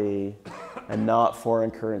property and not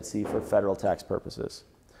foreign currency for federal tax purposes.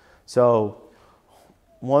 So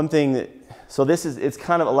one thing it's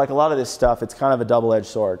kind of like a lot of this stuff, it's kind of a double-edged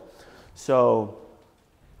sword. So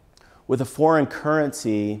with a foreign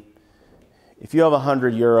currency, if you have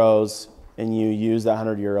 100 euros and you use that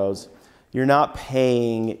 100 euros, you don't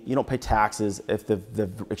pay taxes if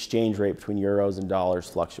the exchange rate between euros and dollars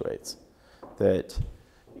fluctuates. That,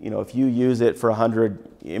 if you use it for 100,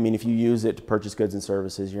 if you use it to purchase goods and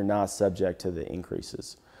services, you're not subject to the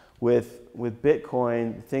increases. with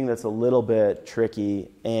Bitcoin, the thing that's a little bit tricky,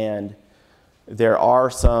 and there are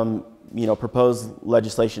some, you know, proposed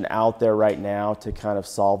legislation out there right now to kind of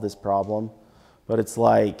solve this problem. But it's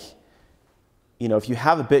like, you know, if you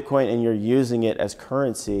have a Bitcoin and you're using it as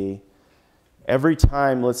currency, every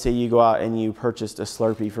time, let's say you go out and you purchased a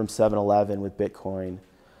Slurpee from 7-Eleven with Bitcoin,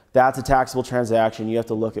 that's a taxable transaction. You have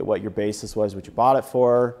to look at what your basis was, what you bought it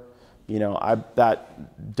for. You know,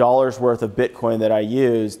 that dollar's worth of Bitcoin that I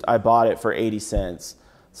used, I bought it for 80 cents.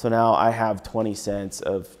 So now I have 20 cents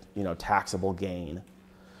of, you know, taxable gain.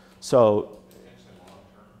 So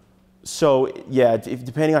yeah,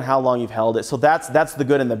 depending on how long you've held it. So that's the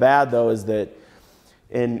good and the bad, though, is that,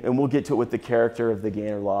 and we'll get to it with the character of the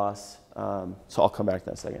gain or loss. So I'll come back to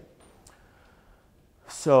that in a second.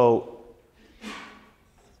 So,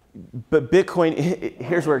 but Bitcoin,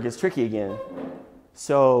 here's where it gets tricky again.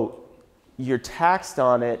 So you're taxed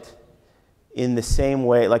on it in the same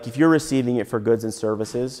way, like if you're receiving it for goods and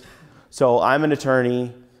services. So I'm an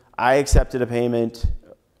attorney. I accepted a payment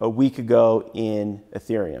a week ago in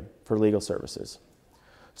Ethereum for legal services.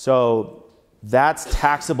 So that's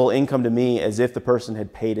taxable income to me as if the person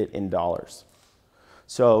had paid it in dollars.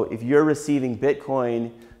 So if you're receiving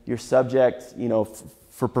Bitcoin, you're subject, you know,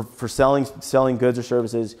 for selling goods or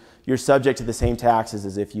services, you're subject to the same taxes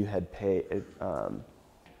as if you had paid,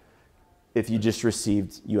 if you just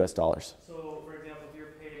received US dollars. So, for example, if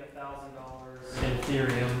you're paid $1,000 in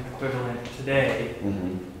Ethereum equivalent today,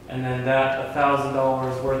 and then that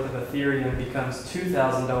 $1,000 worth of Ethereum becomes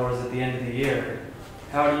 $2,000 at the end of the year,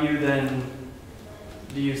 how do you then,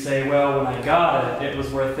 do you say, well, when I got it, it was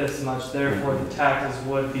worth this much, therefore the taxes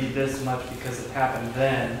would be this much because it happened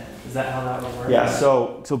then? Is that how that would work? Yeah,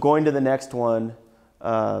 so going to the next one,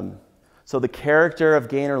 so the character of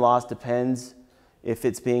gain or loss depends if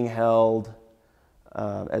it's being held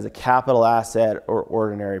as a capital asset or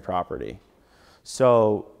ordinary property.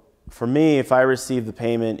 So for me, if I receive the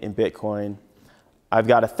payment in Bitcoin, I've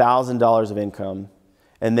got $1,000 of income,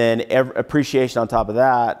 and then appreciation on top of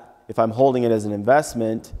that, if I'm holding it as an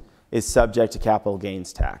investment, is subject to capital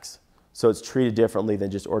gains tax. So it's treated differently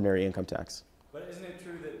than just ordinary income tax. But isn't it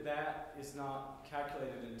true that that is not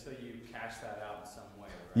calculated until you cash that out in some way?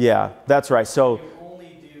 Right? Yeah, that's right. So you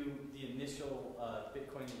only do the initial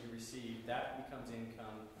Bitcoin that you receive, that becomes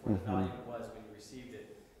income for the value it was when you received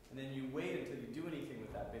it, and then you wait until you do anything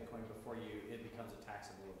with that Bitcoin before it becomes a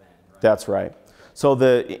taxable event, right? That's right. So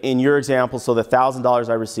in your example, so the $1,000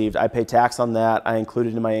 I received, I pay tax on that, I include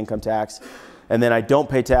it in my income tax, and then I don't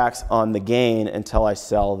pay tax on the gain until I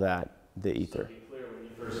sell the Ether. So to be clear, when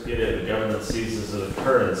you first get it, the government sees it as a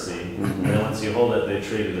currency, and then once you hold it, they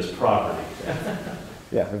treat it as property.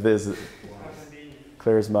 Yeah, it is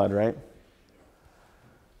clear as mud, right?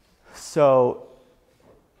 So,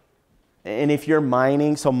 and if you're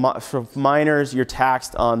mining, so for miners, you're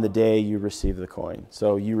taxed on the day you receive the coin.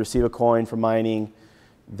 So you receive a coin for mining,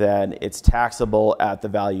 then it's taxable at the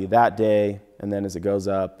value that day, and then as it goes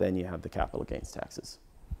up, then you have the capital gains taxes.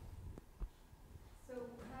 So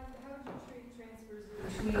how would you treat transfers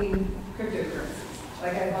between cryptocurrencies?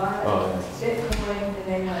 Like I bought Bitcoin, and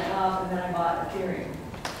then went up, and then I bought Ethereum.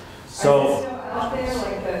 So, is it still out there,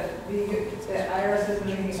 like the IRS doesn't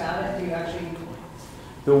do anything about it? Do you actually...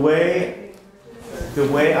 the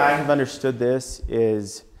way I have understood this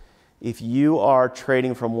is if you are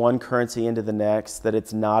trading from one currency into the next, that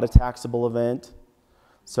it's not a taxable event.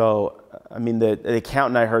 So, I mean, the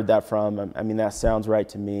accountant I heard that from, I mean, that sounds right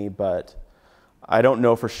to me, but I don't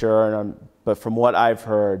know for sure. But from what I've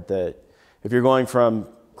heard, that if you're going from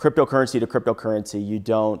cryptocurrency to cryptocurrency, you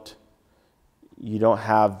don't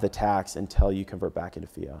have the tax until you convert back into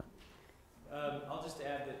fiat. I'll just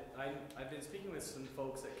add that I've been speaking with some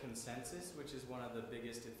folks at Consensus, which is one of the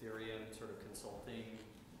biggest Ethereum sort of consulting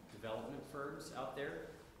development firms out there.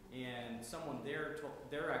 And someone there,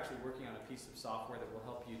 they're actually working on a piece of software that will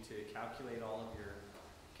help you to calculate all of your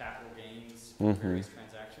capital gains for various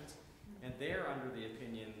transactions. And they're under the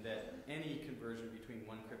opinion that any conversion between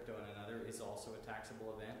one crypto and another is also a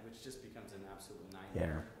taxable event, which just becomes an absolute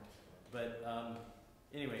nightmare. But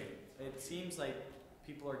anyway, it seems like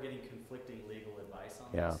people are getting conflicting legal advice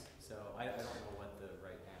on this. So I don't know what the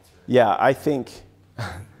right answer is. Yeah, I think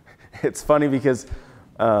it's funny because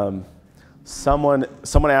someone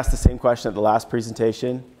asked the same question at the last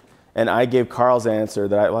presentation, and I gave Carl's answer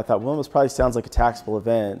that I thought, well, this probably sounds like a taxable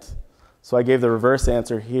event. So I gave the reverse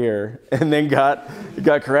answer here, and then got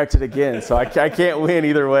corrected again. So I can't win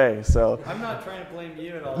either way. So I'm not trying to blame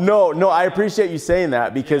you at all. No, I appreciate you saying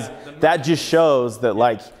that, because that just shows that,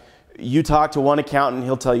 like, you talk to one accountant,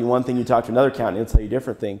 he'll tell you one thing. You talk to another accountant, he'll tell you a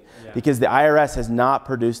different thing. Because the IRS has not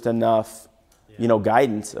produced enough,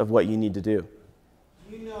 guidance of what you need to do.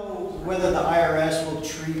 Do you know whether the IRS will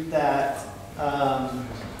treat that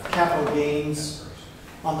capital gains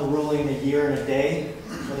on the ruling a year and a day,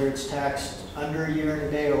 whether it's taxed under a year and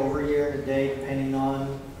a day or over a year and a day, depending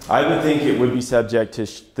on? I would think it would be subject to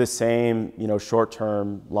the same,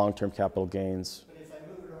 short-term, long-term capital gains. But if I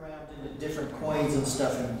move it around into different coins and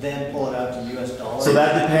stuff and then pull it out to US dollars? So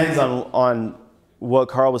that depends on what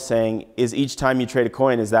Carl was saying. Is each time you trade a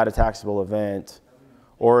coin, is that a taxable event?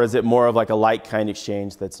 Or is it more of like a like-kind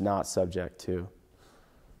exchange that's not subject to?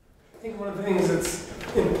 I think one of the things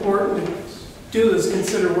that's important to do is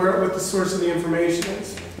consider what the source of the information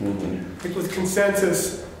is. Mm-hmm. Like with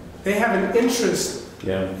Consensus, they have an interest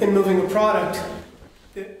in moving a product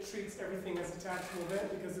that treats everything as a taxable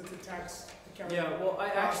event because it's a tax account. Yeah, well, I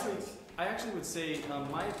actually would say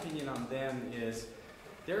my opinion on them is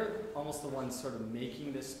they're almost the ones sort of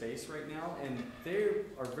making this space right now, and they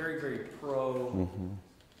are very, very pro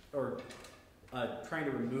or trying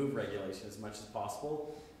to remove regulation as much as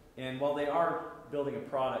possible. And while they are building a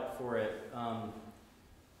product for it,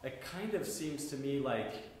 it kind of seems to me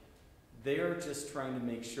like they're just trying to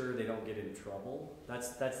make sure they don't get in trouble. That's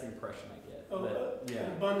the impression I get.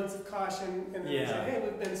 An abundance of caution, and then say, hey,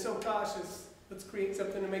 we've been so cautious, let's create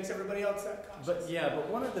something that makes everybody else that cautious. But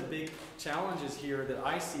one of the big challenges here that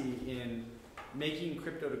I see in making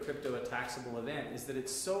crypto to crypto a taxable event is that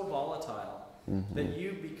it's so volatile that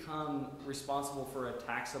you become responsible for a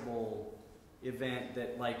taxable event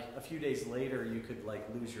that like a few days later you could like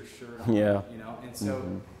lose your shirt on, and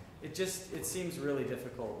so it seems really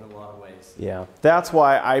difficult in a lot of ways. Yeah, that's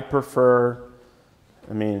why I prefer,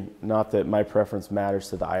 not that my preference matters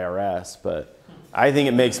to the IRS, but I think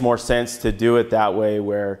it makes more sense to do it that way,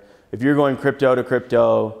 where if you're going crypto to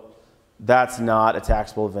crypto, that's not a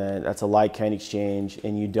taxable event, that's a like-kind exchange,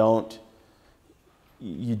 and you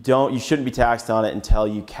shouldn't be taxed on it until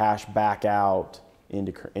you cash back out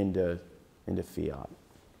into fiat.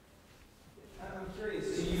 I'm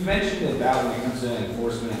curious, so you mentioned about when it comes to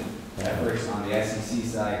enforcement efforts on the SEC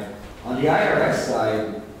side. On the IRS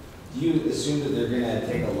side, do you assume that they're going to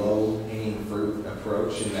take a low-hanging fruit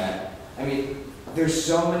approach in that, there's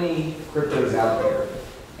so many cryptos out there,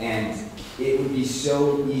 and it would be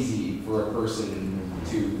so easy for a person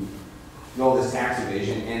to do all this tax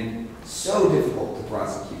evasion and so difficult to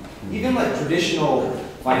prosecute. Even like traditional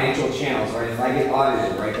financial channels, right? If I get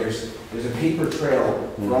audited, right, there's a paper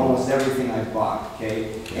trail for almost everything I've bought,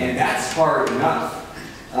 okay? And that's hard enough.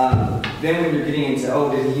 Then when you're getting into,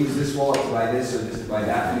 did he use this wallet to buy this or this to buy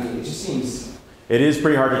that? It just seems... It is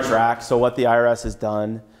pretty hard to track. So what the IRS has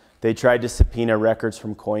done, they tried to subpoena records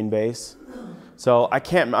from Coinbase. So I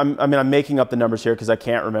can't, I'm making up the numbers here because I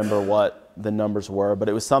can't remember what the numbers were, but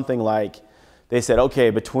it was something like, they said,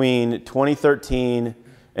 okay, between 2013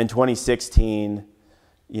 and 2016,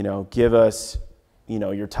 give us,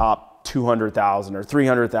 your top 200,000 or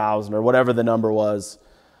 300,000 or whatever the number was.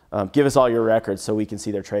 Give us all your records so we can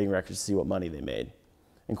see their trading records to see what money they made.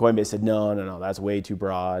 And Coinbase said, no, that's way too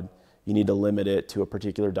broad. You need to limit it to a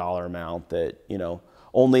particular dollar amount that,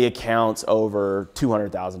 only accounts over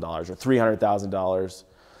 $200,000 or $300,000.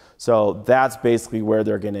 So that's basically where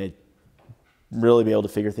they're going to really be able to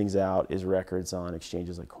figure things out, is records on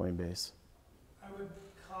exchanges like Coinbase. I would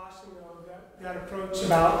caution though that approach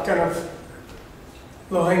about kind of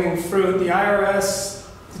low-hanging fruit. The IRS,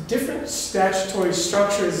 the different statutory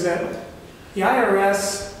structures that the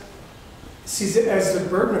IRS sees it as the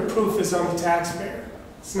burden of proof is on the taxpayer.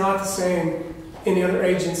 It's not the same in the other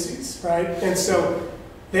agencies, right? And so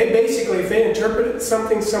they basically, if they interpret it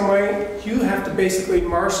something some way, you have to basically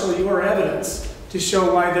marshal your evidence to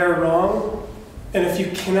show why they're wrong. And if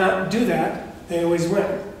you cannot do that, they always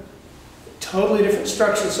win. Totally different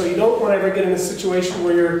structure. So you don't want to ever get in a situation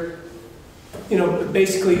where you're,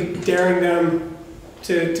 basically daring them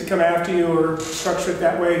to come after you or structure it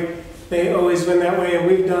that way. They always win that way. And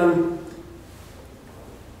we've done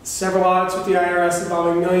several audits with the IRS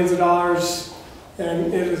involving millions of dollars,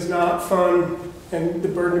 and it is not fun. And the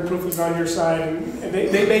burden of proof is on your side. And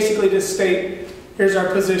they basically just state, here's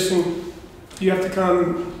our position. You have to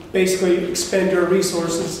come basically expend your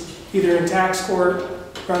resources either in tax court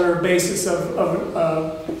or under a basis of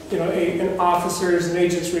an officer's and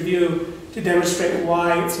agent's review to demonstrate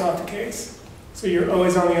why it's not the case. So you're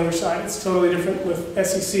always on the other side. It's totally different with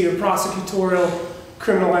SEC or prosecutorial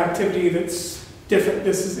criminal activity that's different.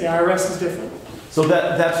 The IRS is different. So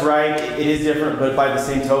that's right, it is different, but by the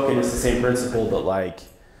same token, it's the same principle. But like,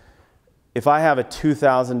 if I have a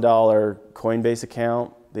 $2,000 Coinbase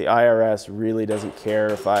account, the IRS really doesn't care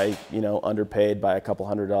if I, underpaid by a couple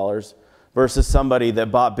 $100, versus somebody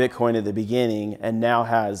that bought Bitcoin at the beginning and now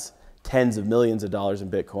has tens of millions of dollars in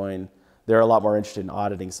Bitcoin, they're a lot more interested in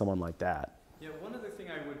auditing someone like that. Yeah, one other thing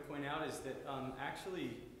I would point out is that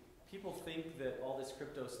actually people think that all this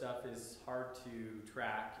crypto stuff is hard to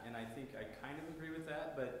track, and I think I kind of agree with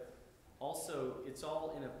that, but also it's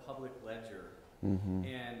all in a public ledger. Mm-hmm.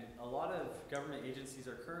 And a lot of government agencies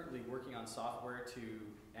are currently working on software to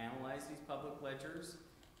analyze these public ledgers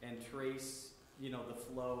and trace, the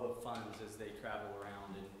flow of funds as they travel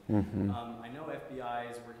around. And Mm-hmm. I know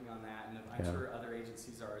FBI is working on that, and I'm Yeah. sure other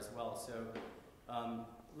agencies are as well. So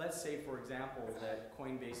let's say, for example, that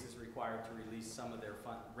Coinbase is required to release some of their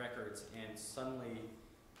fund records, and suddenly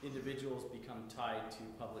individuals become tied to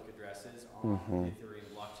public addresses on Mm-hmm. the Ethereum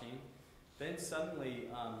blockchain. Then suddenly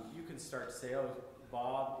you can start to say, oh,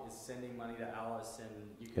 Bob is sending money to Alice, and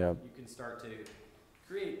you can start to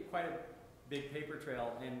create quite a big paper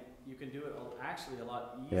trail, and you can do it actually a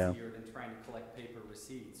lot easier than trying to collect paper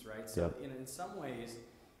receipts, right? So in some ways,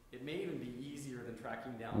 it may even be easier than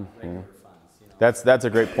tracking down regular funds. That's a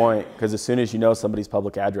great point, because as soon as you know somebody's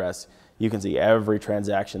public address, you can see every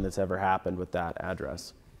transaction that's ever happened with that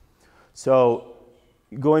address. So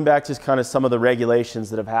going back to kind of some of the regulations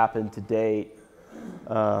that have happened to date,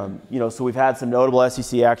 so we've had some notable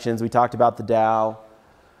SEC actions. We talked about the DAO.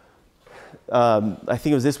 I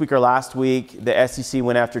think it was this week or last week, the SEC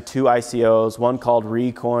went after 2 ICOs, one called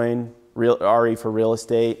Recoin, RE for real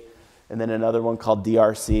estate, and then another one called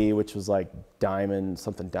DRC, which was like Diamond,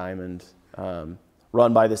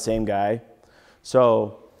 run by the same guy.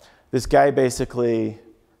 So this guy basically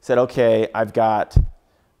said, okay,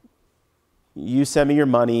 you send me your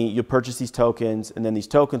money, you purchase these tokens, and then these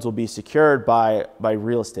tokens will be secured by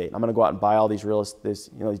real estate. I'm going to go out and buy all these these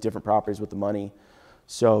different properties with the money.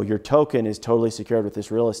 So your token is totally secured with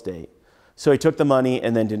this real estate. So he took the money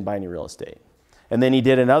and then didn't buy any real estate. And then he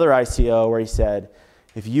did another ICO where he said,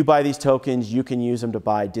 if you buy these tokens, you can use them to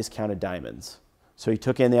buy discounted diamonds. So he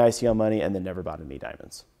took in the ICO money and then never bought any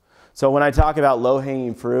diamonds. So when I talk about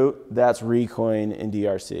low-hanging fruit, that's Recoin and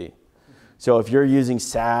DRC. So if you're using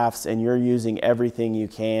SAFs and you're using everything you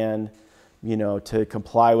can, to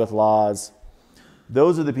comply with laws,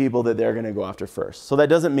 those are the people that they're going to go after first. So that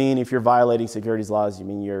doesn't mean if you're violating securities laws,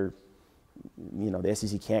 the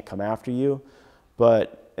SEC can't come after you,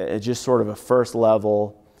 but it's just sort of a first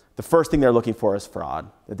level. The first thing they're looking for is fraud,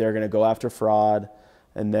 that they're going to go after fraud,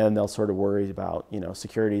 and then they'll sort of worry about,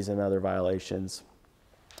 securities and other violations.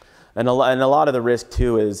 And a lot of the risk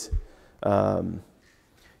too is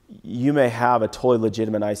you may have a totally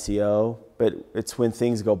legitimate ICO, but it's when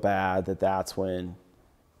things go bad that's when,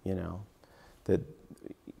 that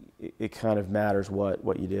it kind of matters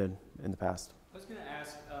what you did in the past. I was going to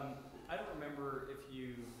ask, I don't remember if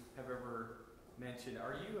you have ever mentioned,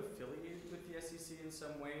 are you affiliated with the SEC in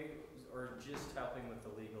some way, or just helping with the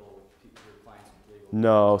legal, your clients with legal?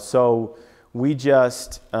 No, so we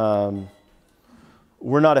just,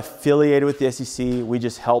 we're not affiliated with the SEC. We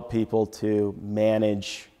just help people to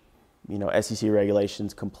manage, SEC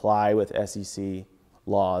regulations, comply with SEC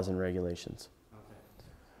laws and regulations.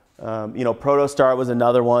 Protostart was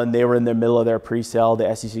another one. They were in the middle of their pre-sale.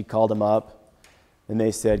 The SEC called them up, and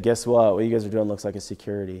they said, guess what you guys are doing looks like a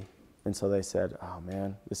security. And so they said, oh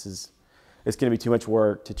man, it's going to be too much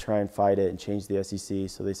work to try and fight it and change the SEC.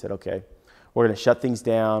 So they said, okay, we're going to shut things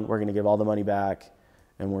down. We're going to give all the money back,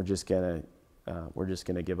 and we're just going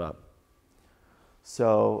to give up.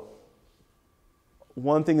 So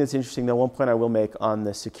one thing that's interesting, though, one point I will make on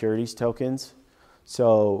the securities tokens.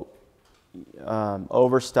 So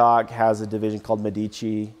Overstock has a division called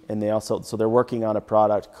Medici, and they're working on a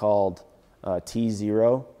product called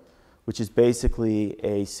T0, which is basically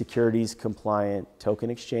a securities compliant token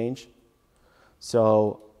exchange.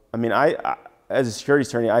 So, I as a securities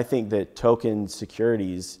attorney, I think that token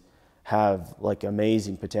securities have like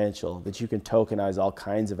amazing potential, that you can tokenize all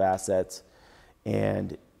kinds of assets,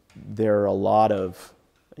 and there are a lot of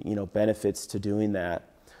benefits to doing that.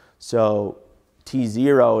 So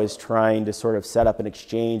T0 is trying to sort of set up an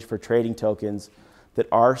exchange for trading tokens that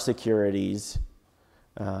are securities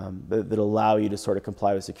that allow you to sort of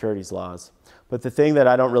comply with securities laws. But the thing that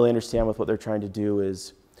I don't really understand with what they're trying to do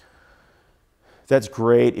is, that's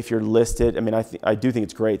great if you're listed. I do think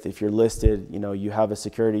it's great that if you're listed, you have a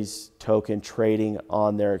securities token trading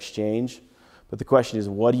on their exchange. But the question is,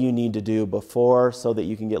 what do you need to do before so that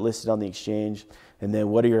you can get listed on the exchange? And then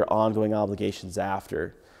what are your ongoing obligations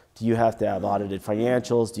after? Do you have to have audited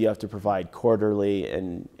financials? Do you have to provide quarterly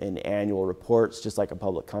and annual reports, just like a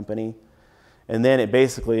public company? And then it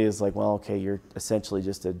basically is like, well, okay, you're essentially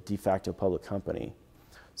just a de facto public company.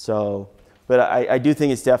 So, but I do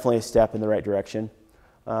think it's definitely a step in the right direction.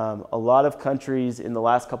 A lot of countries in the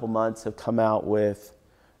last couple months have come out with,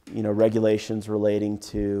 regulations relating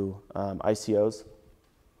to ICOs.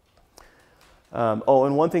 Oh,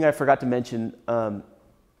 and one thing I forgot to mention,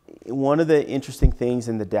 one of the interesting things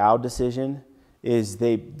in the Dow decision is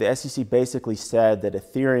the SEC basically said that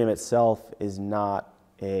Ethereum itself is not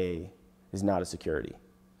a security.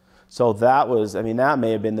 So that was, I mean, that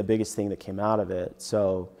may have been the biggest thing that came out of it.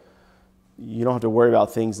 So you don't have to worry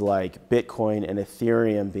about things like Bitcoin and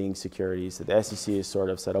Ethereum being securities. The SEC has sort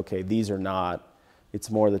of said, okay, these are not. It's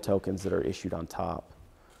more the tokens that are issued on top.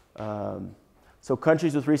 So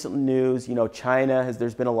countries with recent news, China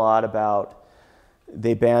there's been a lot about,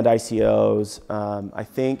 they banned ICOs. I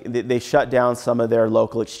think they shut down some of their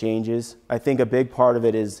local exchanges. I think a big part of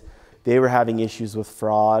it is they were having issues with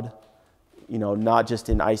fraud, not just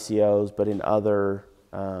in ICOs, but in other,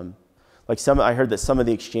 I heard that some of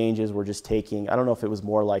the exchanges were just taking, I don't know if it was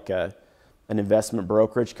more like an investment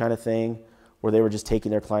brokerage kind of thing, where they were just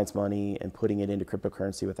taking their clients' money and putting it into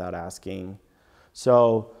cryptocurrency without asking.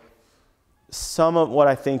 So some of what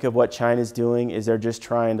I think of what China's doing is they're just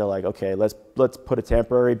trying to okay, let's put a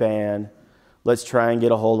temporary ban, let's try and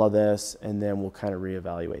get a hold of this, and then we'll kind of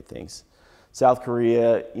reevaluate things. South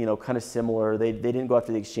Korea, kind of similar. They didn't go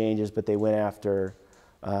after the exchanges, but they went after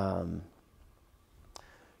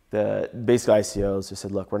the basic ICOs. They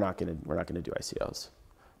said, look, we're not going to do ICOs.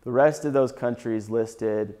 The rest of those countries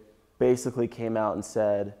listed basically came out and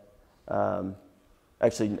said,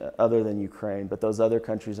 actually other than Ukraine, but those other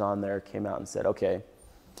countries on there came out and said, okay,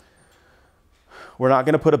 we're not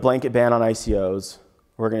going to put a blanket ban on ICOs.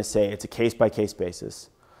 We're going to say it's a case-by-case basis.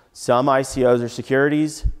 Some ICOs are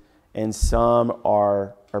securities and some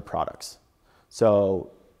are products. So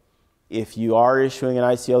if you are issuing an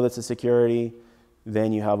ICO that's a security,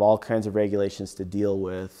 then you have all kinds of regulations to deal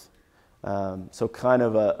with. So kind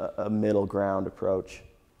of a middle ground approach.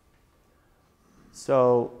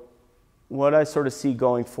 So what I sort of see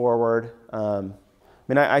going forward,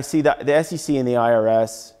 I see that the SEC and the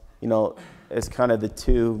IRS, as kind of the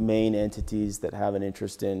two main entities that have an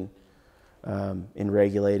interest in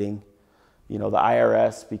regulating. The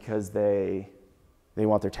IRS because they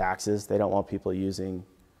want their taxes. They don't want people using,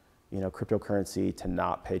 cryptocurrency to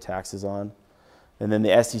not pay taxes on. And then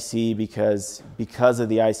the SEC because of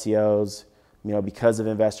the ICOs, because of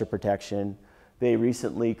investor protection, they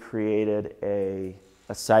recently created a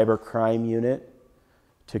cyber crime unit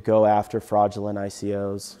to go after fraudulent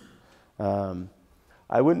ICOs.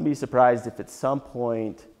 I wouldn't be surprised if at some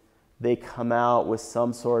point they come out with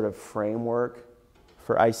some sort of framework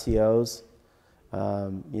for ICOs,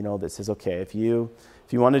 that says, okay, if you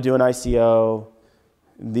want to do an ICO,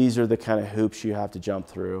 these are the kind of hoops you have to jump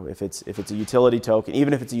through. If it's a utility token,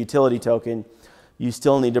 even if it's a utility token, you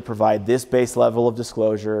still need to provide this base level of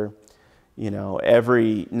disclosure.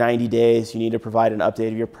 Every 90 days, you need to provide an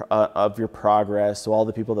update of your progress, so all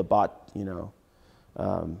the people that bought,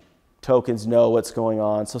 tokens know what's going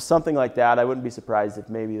on. So something like that. I wouldn't be surprised if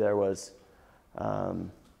maybe there was,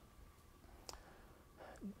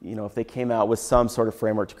 if they came out with some sort of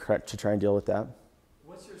framework to try and deal with that.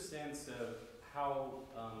 What's your sense of how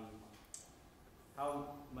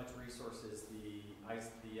much resources the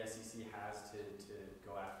SEC has to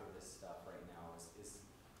go after this stuff right now?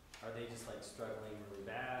 Are they just struggling really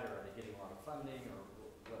bad, or are they getting a lot of funding, or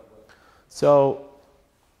what? So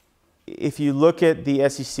if you look at the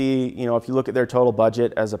SEC, if you look at their total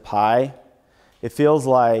budget as a pie, it feels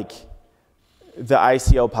like the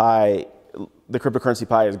ICO pie, the cryptocurrency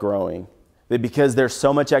pie is growing. Because there's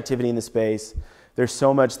so much activity in the space, there's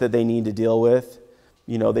so much that they need to deal with.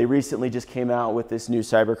 They recently just came out with this new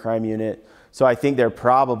cybercrime unit. So I think they're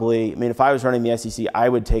probably, if I was running the SEC, I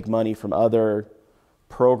would take money from other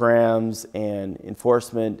programs and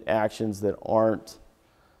enforcement actions that aren't,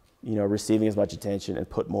 receiving as much attention and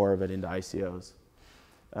put more of it into ICOs.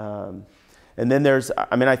 And then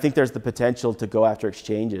I think there's the potential to go after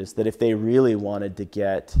exchanges, that if they really wanted to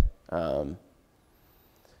get,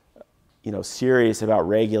 serious about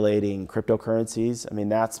regulating cryptocurrencies,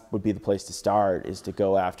 that would be the place to start, is to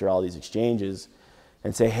go after all these exchanges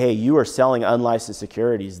and say, hey, you are selling unlicensed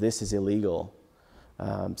securities. This is illegal.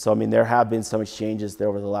 There have been some exchanges there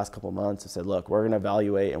over the last couple of months that said, look, we're going to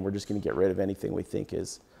evaluate and we're just going to get rid of anything we think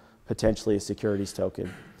is potentially a securities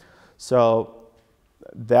token. So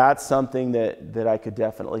that's something that I could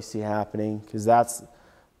definitely see happening, because that's,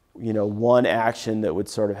 one action that would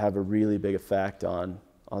sort of have a really big effect on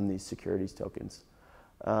these securities tokens.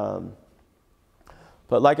 But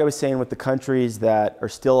like I was saying, with the countries that are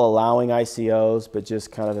still allowing ICOs, but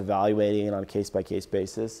just kind of evaluating it on a case-by-case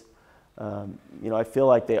basis, I feel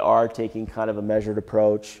like they are taking kind of a measured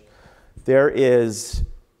approach. There is,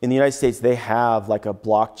 in the United States, they have like a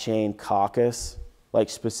blockchain caucus like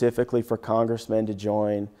specifically for congressmen to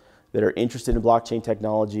join that are interested in blockchain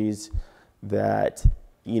technologies, that,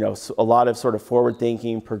 you know, a lot of sort of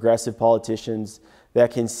forward-thinking, progressive politicians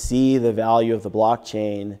that can see the value of the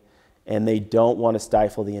blockchain and they don't want to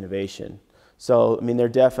stifle the innovation. So, I mean, there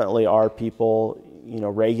definitely are people, you know,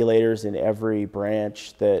 regulators in every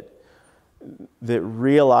branch that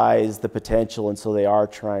realize the potential, and so they are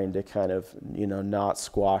trying to kind of, you know, not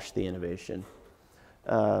squash the innovation.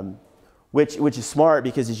 Which is smart,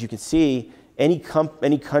 because as you can see, any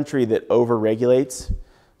country that over-regulates,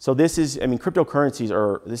 so this is, I mean,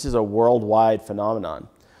 cryptocurrencies this is a worldwide phenomenon.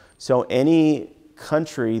 So any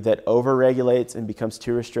country that over-regulates and becomes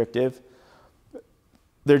too restrictive,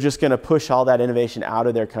 they're just going to push all that innovation out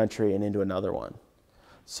of their country and into another one.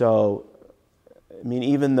 So, I mean,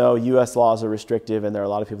 even though US laws are restrictive and there are a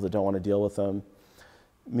lot of people that don't want to deal with them,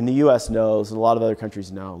 I mean, the US knows, and a lot of other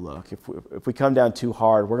countries know, look, if we come down too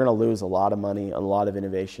hard, we're going to lose a lot of money and a lot of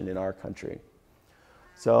innovation in our country.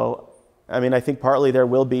 So, I mean, I think partly there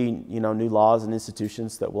will be, you know, new laws and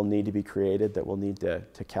institutions that will need to be created, that will need to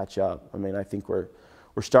catch up. I mean, I think we're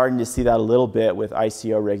starting to see that a little bit with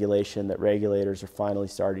ICO regulation, that regulators are finally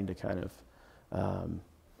starting to kind of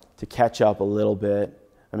to catch up a little bit.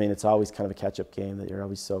 I mean, it's always kind of a catch-up game, that you're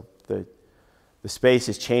always the space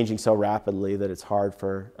is changing so rapidly that it's hard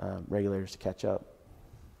for regulators to catch up.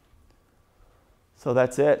 So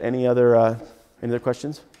that's it. Any other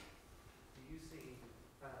questions? Do you see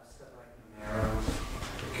stuff like Monero,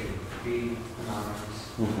 it could be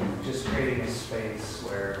anonymous, just creating a space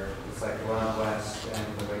where it's like Wild West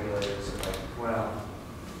and the regulators are like, well,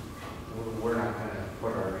 we're not going to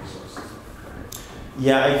put our resources in.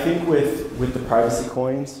 Yeah, I think with the privacy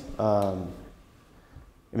coins,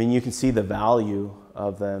 I mean, you can see the value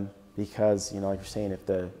of them, because, you know, like you're saying, if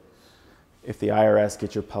the IRS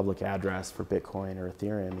gets your public address for Bitcoin or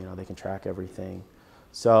Ethereum, you know, they can track everything.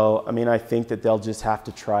 So, I mean, I think that they'll just have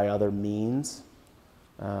to try other means,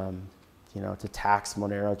 you know, to tax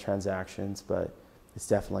Monero transactions, but it's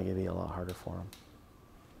definitely going to be a lot harder for them.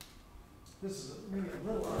 This is maybe a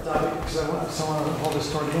little off topic, because I want to hold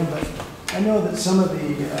this toward the end, but I know that some of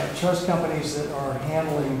the trust companies that are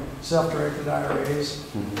handling self-directed IRAs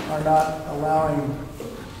are not allowing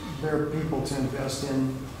their people to invest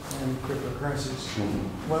in cryptocurrencies.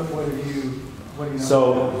 What do you know?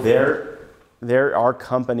 So there are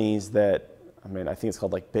companies that, I mean, I think it's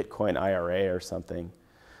called like Bitcoin IRA or something,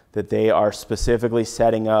 that they are specifically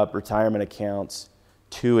setting up retirement accounts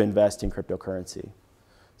to invest in cryptocurrency.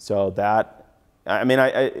 So that, I mean,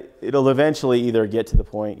 it'll eventually either get to the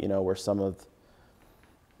point, you know, where some of,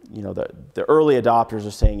 you know, the early adopters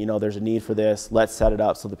are saying, you know, there's a need for this, let's set it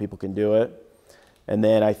up so that people can do it. And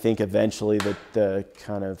then I think eventually the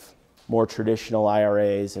kind of more traditional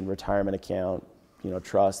IRAs and retirement account, you know,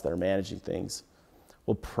 trusts that are managing things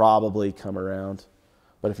will probably come around.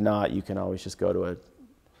 But if not, you can always just go to a,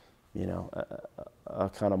 you know, a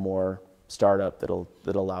kind of more startup that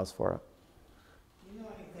allows for it.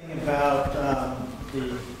 About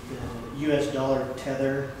the US dollar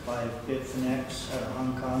tether by Bitfinex out of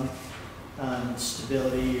Hong Kong,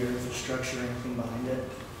 stability or infrastructure or anything behind it?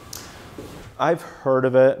 I've heard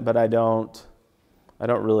of it, but I don't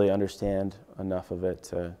really understand enough of it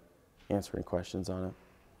to answer any questions on it.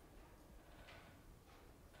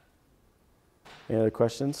 Any other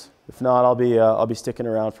questions? If not, I'll be sticking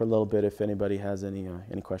around for a little bit if anybody has any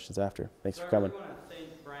questions after. Thanks for coming. I want to thank